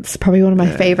 Lamingtons, probably one of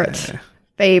my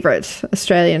favorite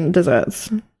Australian desserts.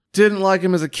 Didn't like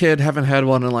him as a kid. Haven't had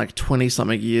one in like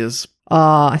 20-something years.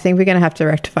 Oh, I think we're going to have to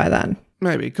rectify that.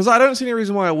 Maybe, because I don't see any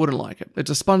reason why I wouldn't like it. It's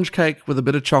a sponge cake with a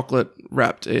bit of chocolate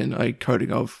wrapped in a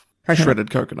coating of shredded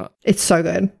coconut. It's so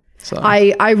good. So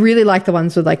I really like the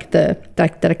ones with like that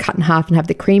are cut in half and have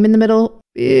the cream in the middle.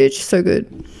 It's so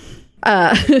good.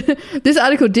 This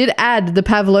article did add the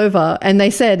pavlova, and they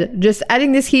said, just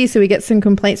adding this here so we get some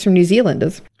complaints from New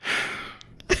Zealanders.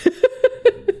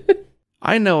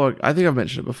 I think I've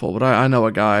mentioned it before, but I know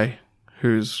a guy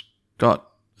who's got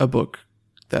a book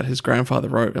that his grandfather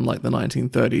wrote in like the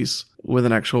 1930s with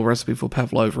an actual recipe for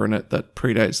pavlova in it that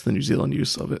predates the New Zealand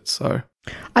use of it. So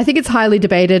I think it's highly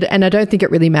debated, and I don't think it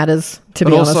really matters, to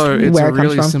be honest, also, it's where a it comes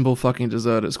really from. simple fucking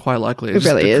dessert. It's quite likely It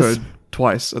really is. occurred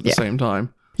twice at the same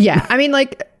time. Yeah, I mean,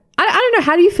 like, I don't know.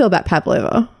 How do you feel about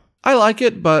pavlova? I like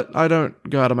it, but I don't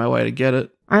go out of my way to get it.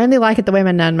 I only like it the way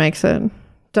my nan makes it.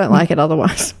 Don't like it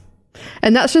otherwise.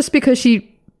 And that's just because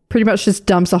she pretty much just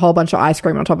dumps a whole bunch of ice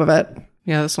cream on top of it.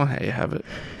 Yeah, that's not how you have it.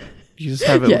 You just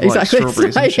have it with like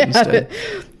strawberries and shit instead.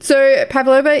 So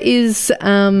pavlova is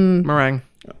Meringue.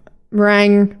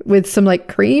 meringue with some like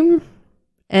cream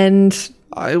and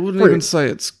I wouldn't fruit. even say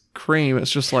it's cream.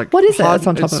 It's just like What is it that's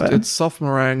on top of it? It's soft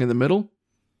meringue in the middle,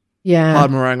 yeah,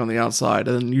 hard meringue on the outside,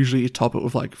 and then usually you top it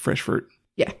with like fresh fruit.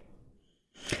 yeah.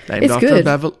 Named It's after good.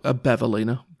 a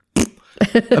Bevelina.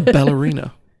 A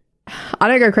ballerina. I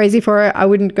don't go crazy for it. I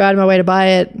wouldn't go out of my way to buy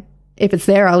it. If it's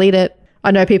there, I'll eat it. I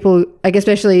know people, like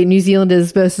especially New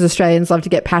Zealanders versus Australians, love to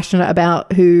get passionate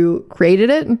about who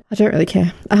created it. I don't really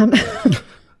care.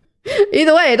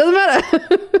 Either way, it doesn't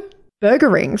matter. Burger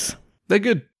rings. They're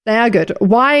good. They are good.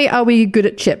 Why are we good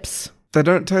at chips? They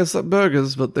don't taste like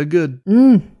burgers, but they're good.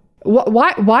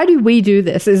 Why do we do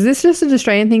this? Is this just an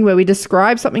Australian thing where we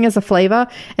describe something as a flavor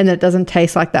and then it doesn't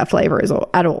taste like that flavor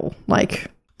at all? Like,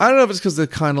 I don't know if it's because they're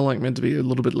kind of like meant to be a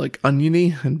little bit like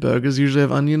oniony, and burgers usually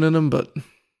have onion in them, but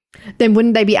then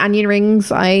wouldn't they be onion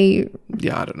rings? yeah,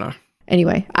 I don't know.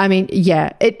 Anyway, I mean,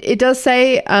 yeah, it does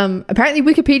say, apparently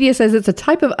Wikipedia says it's a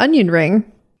type of onion ring,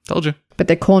 Told you. but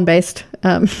they're corn based.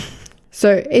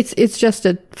 So it's just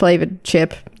a flavored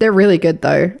chip. They're really good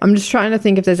though. I'm just trying to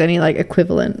think if there's any like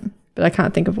equivalent, but I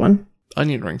can't think of one.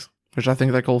 Onion rings, which I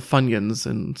think they call Funyuns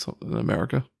in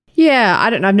America. Yeah, I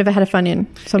don't know. I've never had a Funyun.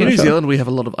 So I'm In not New sure. Zealand, we have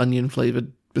a lot of onion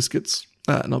flavored biscuits.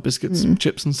 Not biscuits,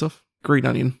 chips and stuff. Green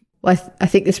onion. Well, I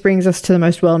think this brings us to the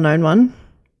most well-known one,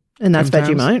 and that's Tim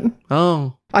Tams? Vegemite.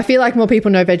 Oh, I feel like more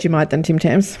people know Vegemite than Tim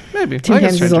Tams. maybe. Tim I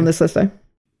guess Tams is changing. on this list though.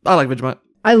 I like Vegemite.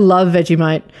 I love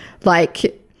Vegemite. Like,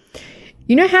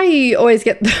 you know how you always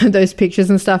get those pictures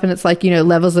and stuff and it's like, you know,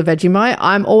 levels of Vegemite?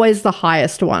 I'm always the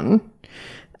highest one.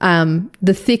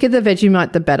 The thicker the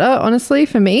Vegemite, the better, honestly,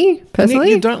 for me, personally.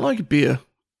 You don't like beer.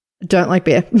 Don't like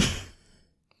beer.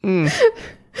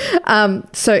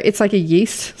 So it's like a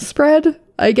yeast spread,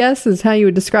 I guess, is how you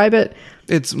would describe it.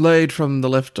 It's laid from the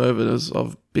leftovers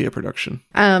of beer production.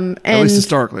 And At least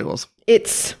historically it was. I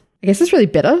guess it's really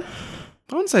bitter.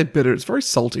 I wouldn't say bitter. It's very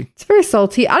salty. It's very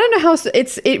salty. I don't know how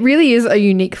it really is a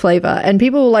unique flavor, and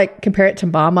people like compare it to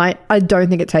Marmite. I don't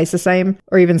think it tastes the same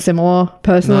or even similar.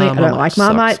 Personally, Nah, I don't like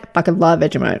Marmite. sucks. Fucking love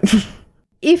Vegemite.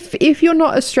 If you're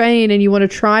not Australian and you want to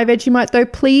try Vegemite, though,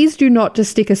 please do not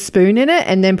just stick a spoon in it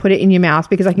and then put it in your mouth,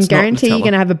 because I can It's not guarantee you're Nutella.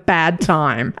 going to have a bad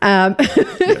time. Yeah,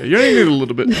 you only need a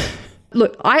little bit.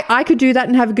 Look, I could do that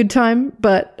and have a good time,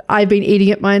 but I've been eating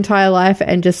it my entire life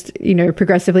and just, you know,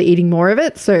 progressively eating more of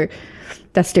it. So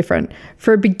that's different.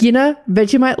 For a beginner,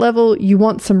 Vegemite level, you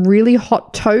want some really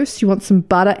hot toast, you want some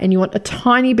butter, and you want a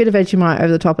tiny bit of Vegemite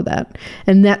over the top of that.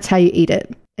 And that's how you eat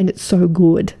it. And it's so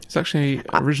good. It actually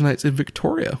originates in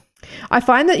Victoria. I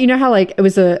find that, you know how like it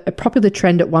was a popular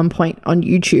trend at one point on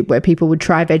YouTube where people would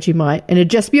try Vegemite and it'd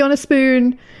just be on a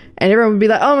spoon and everyone would be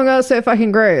like, oh my God, it's so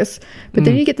fucking gross. But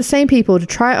then you get the same people to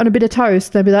try it on a bit of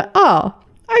toast. They'll be like, oh,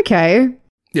 okay.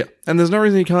 Yeah, and there's no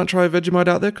reason you can't try Vegemite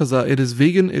out there, because it is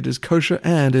vegan, it is kosher,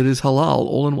 and it is halal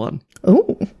all in one.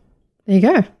 Oh, there you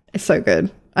go. It's so good.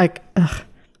 Like, ugh.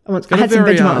 I had some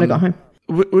very, Vegemite when I got home.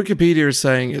 Wikipedia is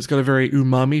saying it's got a very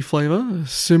umami flavor,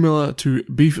 similar to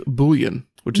beef bouillon,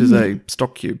 which is a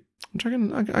stock cube. Which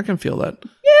I can feel that.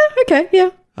 Yeah, okay, yeah.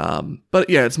 But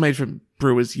yeah, it's made from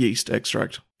brewer's yeast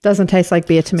extract. Doesn't taste like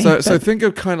beer to me. So think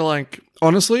of kind of like,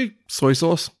 honestly, soy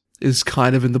sauce is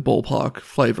kind of in the ballpark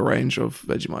flavor range of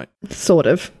Vegemite. Sort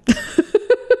of.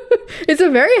 It's a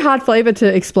very hard flavor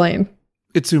to explain.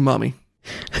 It's umami.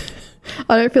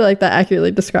 I don't feel like that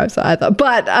accurately describes it either.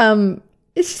 But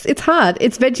it's hard.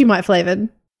 It's Vegemite flavored.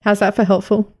 How's that for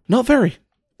helpful? Not very.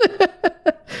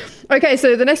 Okay,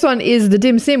 so the next one is the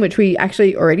dim sim, which we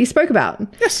actually already spoke about.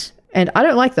 Yes. And I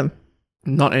don't like them.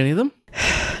 Not any of them?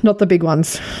 Not the big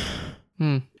ones.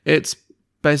 It's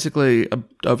basically an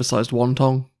oversized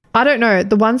wonton. I don't know.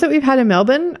 The ones that we've had in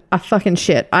Melbourne are fucking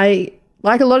shit. I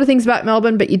like a lot of things about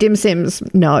Melbourne, but your dim sims,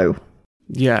 no.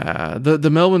 Yeah, the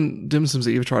Melbourne dim sims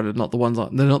that you've tried are not the ones,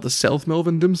 they're not the South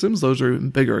Melbourne dim sims. Those are even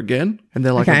bigger again. And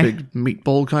they're like a big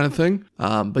meatball kind of thing.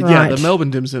 But yeah, the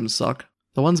Melbourne dim sims suck.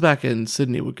 The ones back in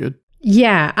Sydney were good.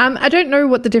 Yeah, I don't know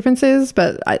what the difference is,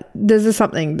 but there's just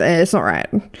something there. It's not right.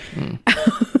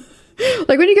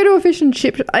 Like when you go to a fish and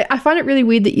chip, I find it really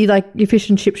weird that you like your fish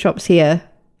and chip shops here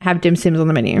have dim sims on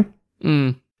the menu.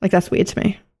 Like that's weird to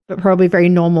me, but probably very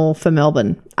normal for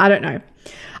Melbourne. I don't know.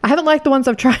 I haven't liked the ones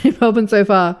I've tried in Melbourne so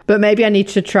far, but maybe I need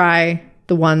to try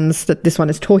the ones that this one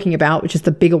is talking about, which is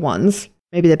the bigger ones.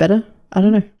 Maybe they're better. I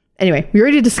don't know. Anyway, we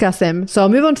already discussed them. So I'll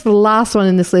move on to the last one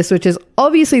in this list, which is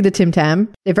obviously the Tim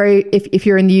Tam. They're very, if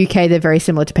you're in the UK, they're very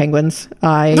similar to penguins.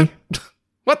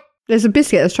 What? There's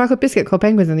a chocolate biscuit called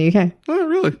penguins in the UK. Oh,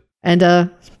 really? And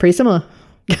it's pretty similar.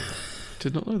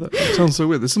 Did not know that. It sounds so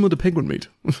weird. They're similar to penguin meat.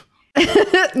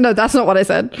 No, that's not what I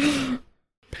said.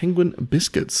 Penguin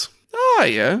biscuits. Oh,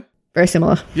 yeah. Very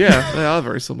similar. Yeah, they are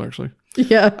very similar, actually.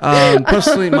 Yeah.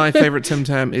 Personally, my favorite Tim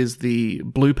Tam is the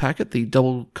blue packet, the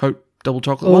double chocolate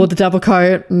one. Oh, the double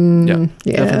coat. Yeah,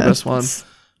 definitely the best one.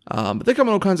 But they come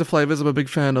in all kinds of flavors. I'm a big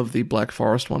fan of the Black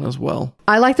Forest one as well.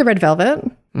 I like the red velvet.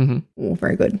 Mm-hmm. Oh,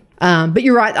 very good. But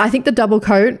you're right. I think the double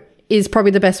coat is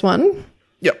probably the best one.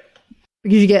 Yep.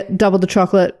 Because you get double the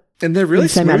chocolate. And they're really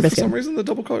smooth for some reason, the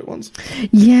double coat ones.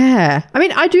 Yeah. I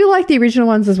mean, I do like the original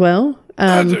ones as well.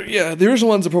 Yeah, the original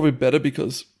ones are probably better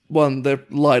because, one, they're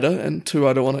lighter, and two,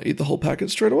 I don't want to eat the whole packet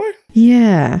straight away.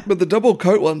 Yeah. But the double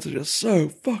coat ones are just so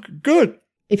fucking good.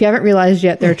 If you haven't realised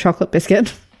yet, they're a chocolate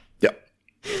biscuit. Yep.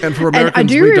 And for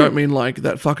Americans, we don't mean like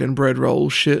that fucking bread roll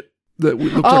shit that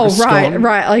looks like a scone.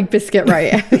 right, like biscuit,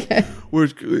 right. Okay.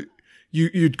 Whereas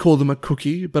you'd call them a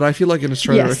cookie, but I feel like in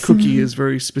Australia, a cookie is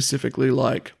very specifically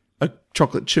like a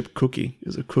chocolate chip cookie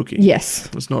is a cookie. Yes.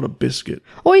 It's not a biscuit.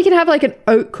 Or you can have like an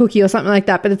oat cookie or something like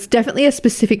that, but it's definitely a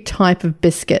specific type of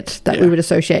biscuit that we would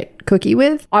associate cookie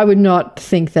with. I would not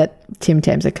think that Tim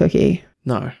Tam's a cookie.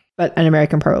 No. But an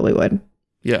American probably would.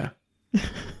 Yeah.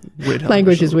 Weird.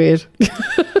 Language is weird.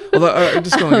 Although I'm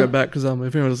just going to go back because if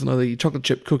anyone doesn't know, the chocolate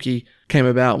chip cookie came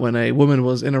about when a woman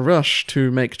was in a rush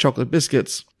to make chocolate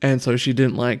biscuits, and so she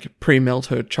didn't like pre-melt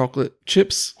her chocolate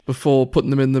chips before putting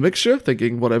them in the mixture,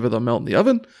 thinking whatever they'll melt in the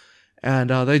oven, and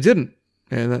they didn't,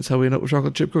 and that's how we end up with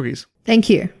chocolate chip cookies. Thank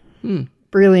you.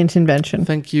 Brilliant invention.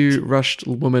 Thank you, rushed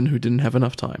woman who didn't have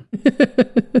enough time.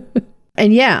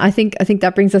 And yeah, I think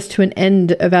that brings us to an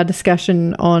end of our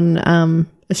discussion on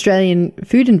Australian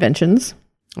food inventions.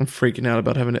 I'm freaking out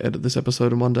about having to edit this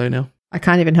episode in one day now. I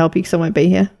can't even help you because I won't be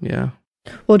here. Yeah.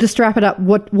 Well, just to wrap it up,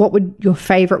 what would your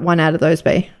favourite one out of those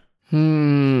be? I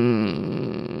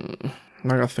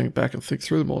gotta think back and think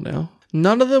through them all now.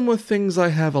 None of them were things I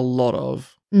have a lot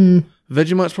of.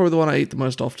 Vegemite's probably the one I eat the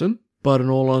most often, but in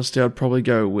all honesty, I'd probably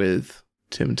go with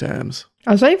Tim Tams.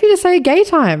 I was waiting for you to say Gay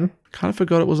Time. Kind of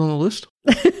forgot it was on the list.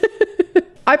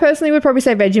 I personally would probably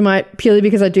say Vegemite purely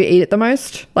because I do eat it the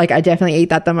most. Like I definitely eat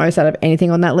that the most out of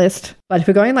anything on that list. But if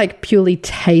we're going like purely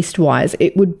taste wise,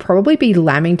 it would probably be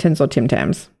Lamingtons or Tim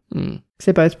Tams. Because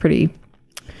they're both pretty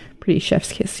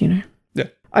chef's kiss, you know. Yeah.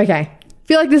 Okay.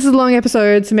 Feel like this is a long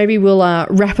episode, so maybe we'll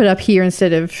wrap it up here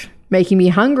instead of making me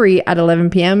hungry at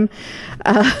 11 p.m.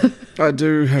 I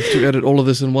do have to edit all of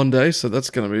this in one day, so that's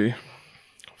going to be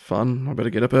fun. I better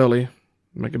get up early,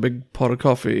 make a big pot of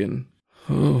coffee, and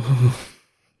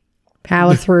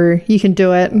power through. You can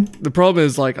do it. The problem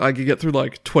is, like, I could get through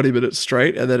like 20 minutes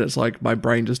straight, and then it's like my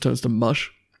brain just turns to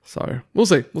mush. So we'll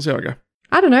see. We'll see how I go.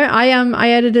 I don't know. I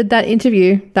edited that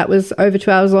interview that was over 2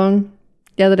 hours long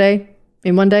the other day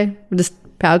in one day. We just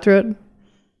powered through it.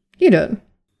 You do it.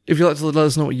 If you'd like to let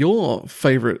us know what your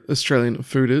favourite Australian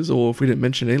food is, or if we didn't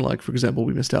mention any, like, for example,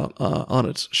 we missed out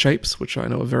Arnott's Shapes, which I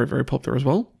know are very, very popular as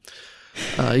well.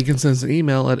 You can send us an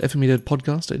email at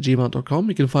fmedeadpodcast@gmail.com.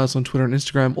 You can find us on Twitter and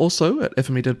Instagram also at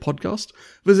fmedeadpodcast.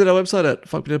 Visit our website at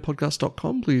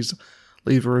fuckmedeadpodcast.com. Please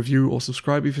leave a review or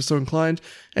subscribe if you're so inclined.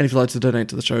 And if you'd like to donate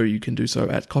to the show, you can do so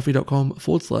at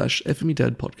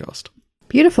coffee.com/fmedeadpodcast.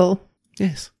 Beautiful.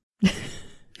 Yes.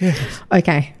 Yes.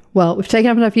 Okay. Well, we've taken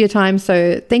up enough of your time,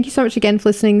 so thank you so much again for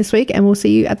listening this week, and we'll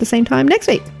see you at the same time next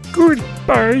week.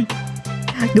 Goodbye.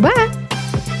 Goodbye.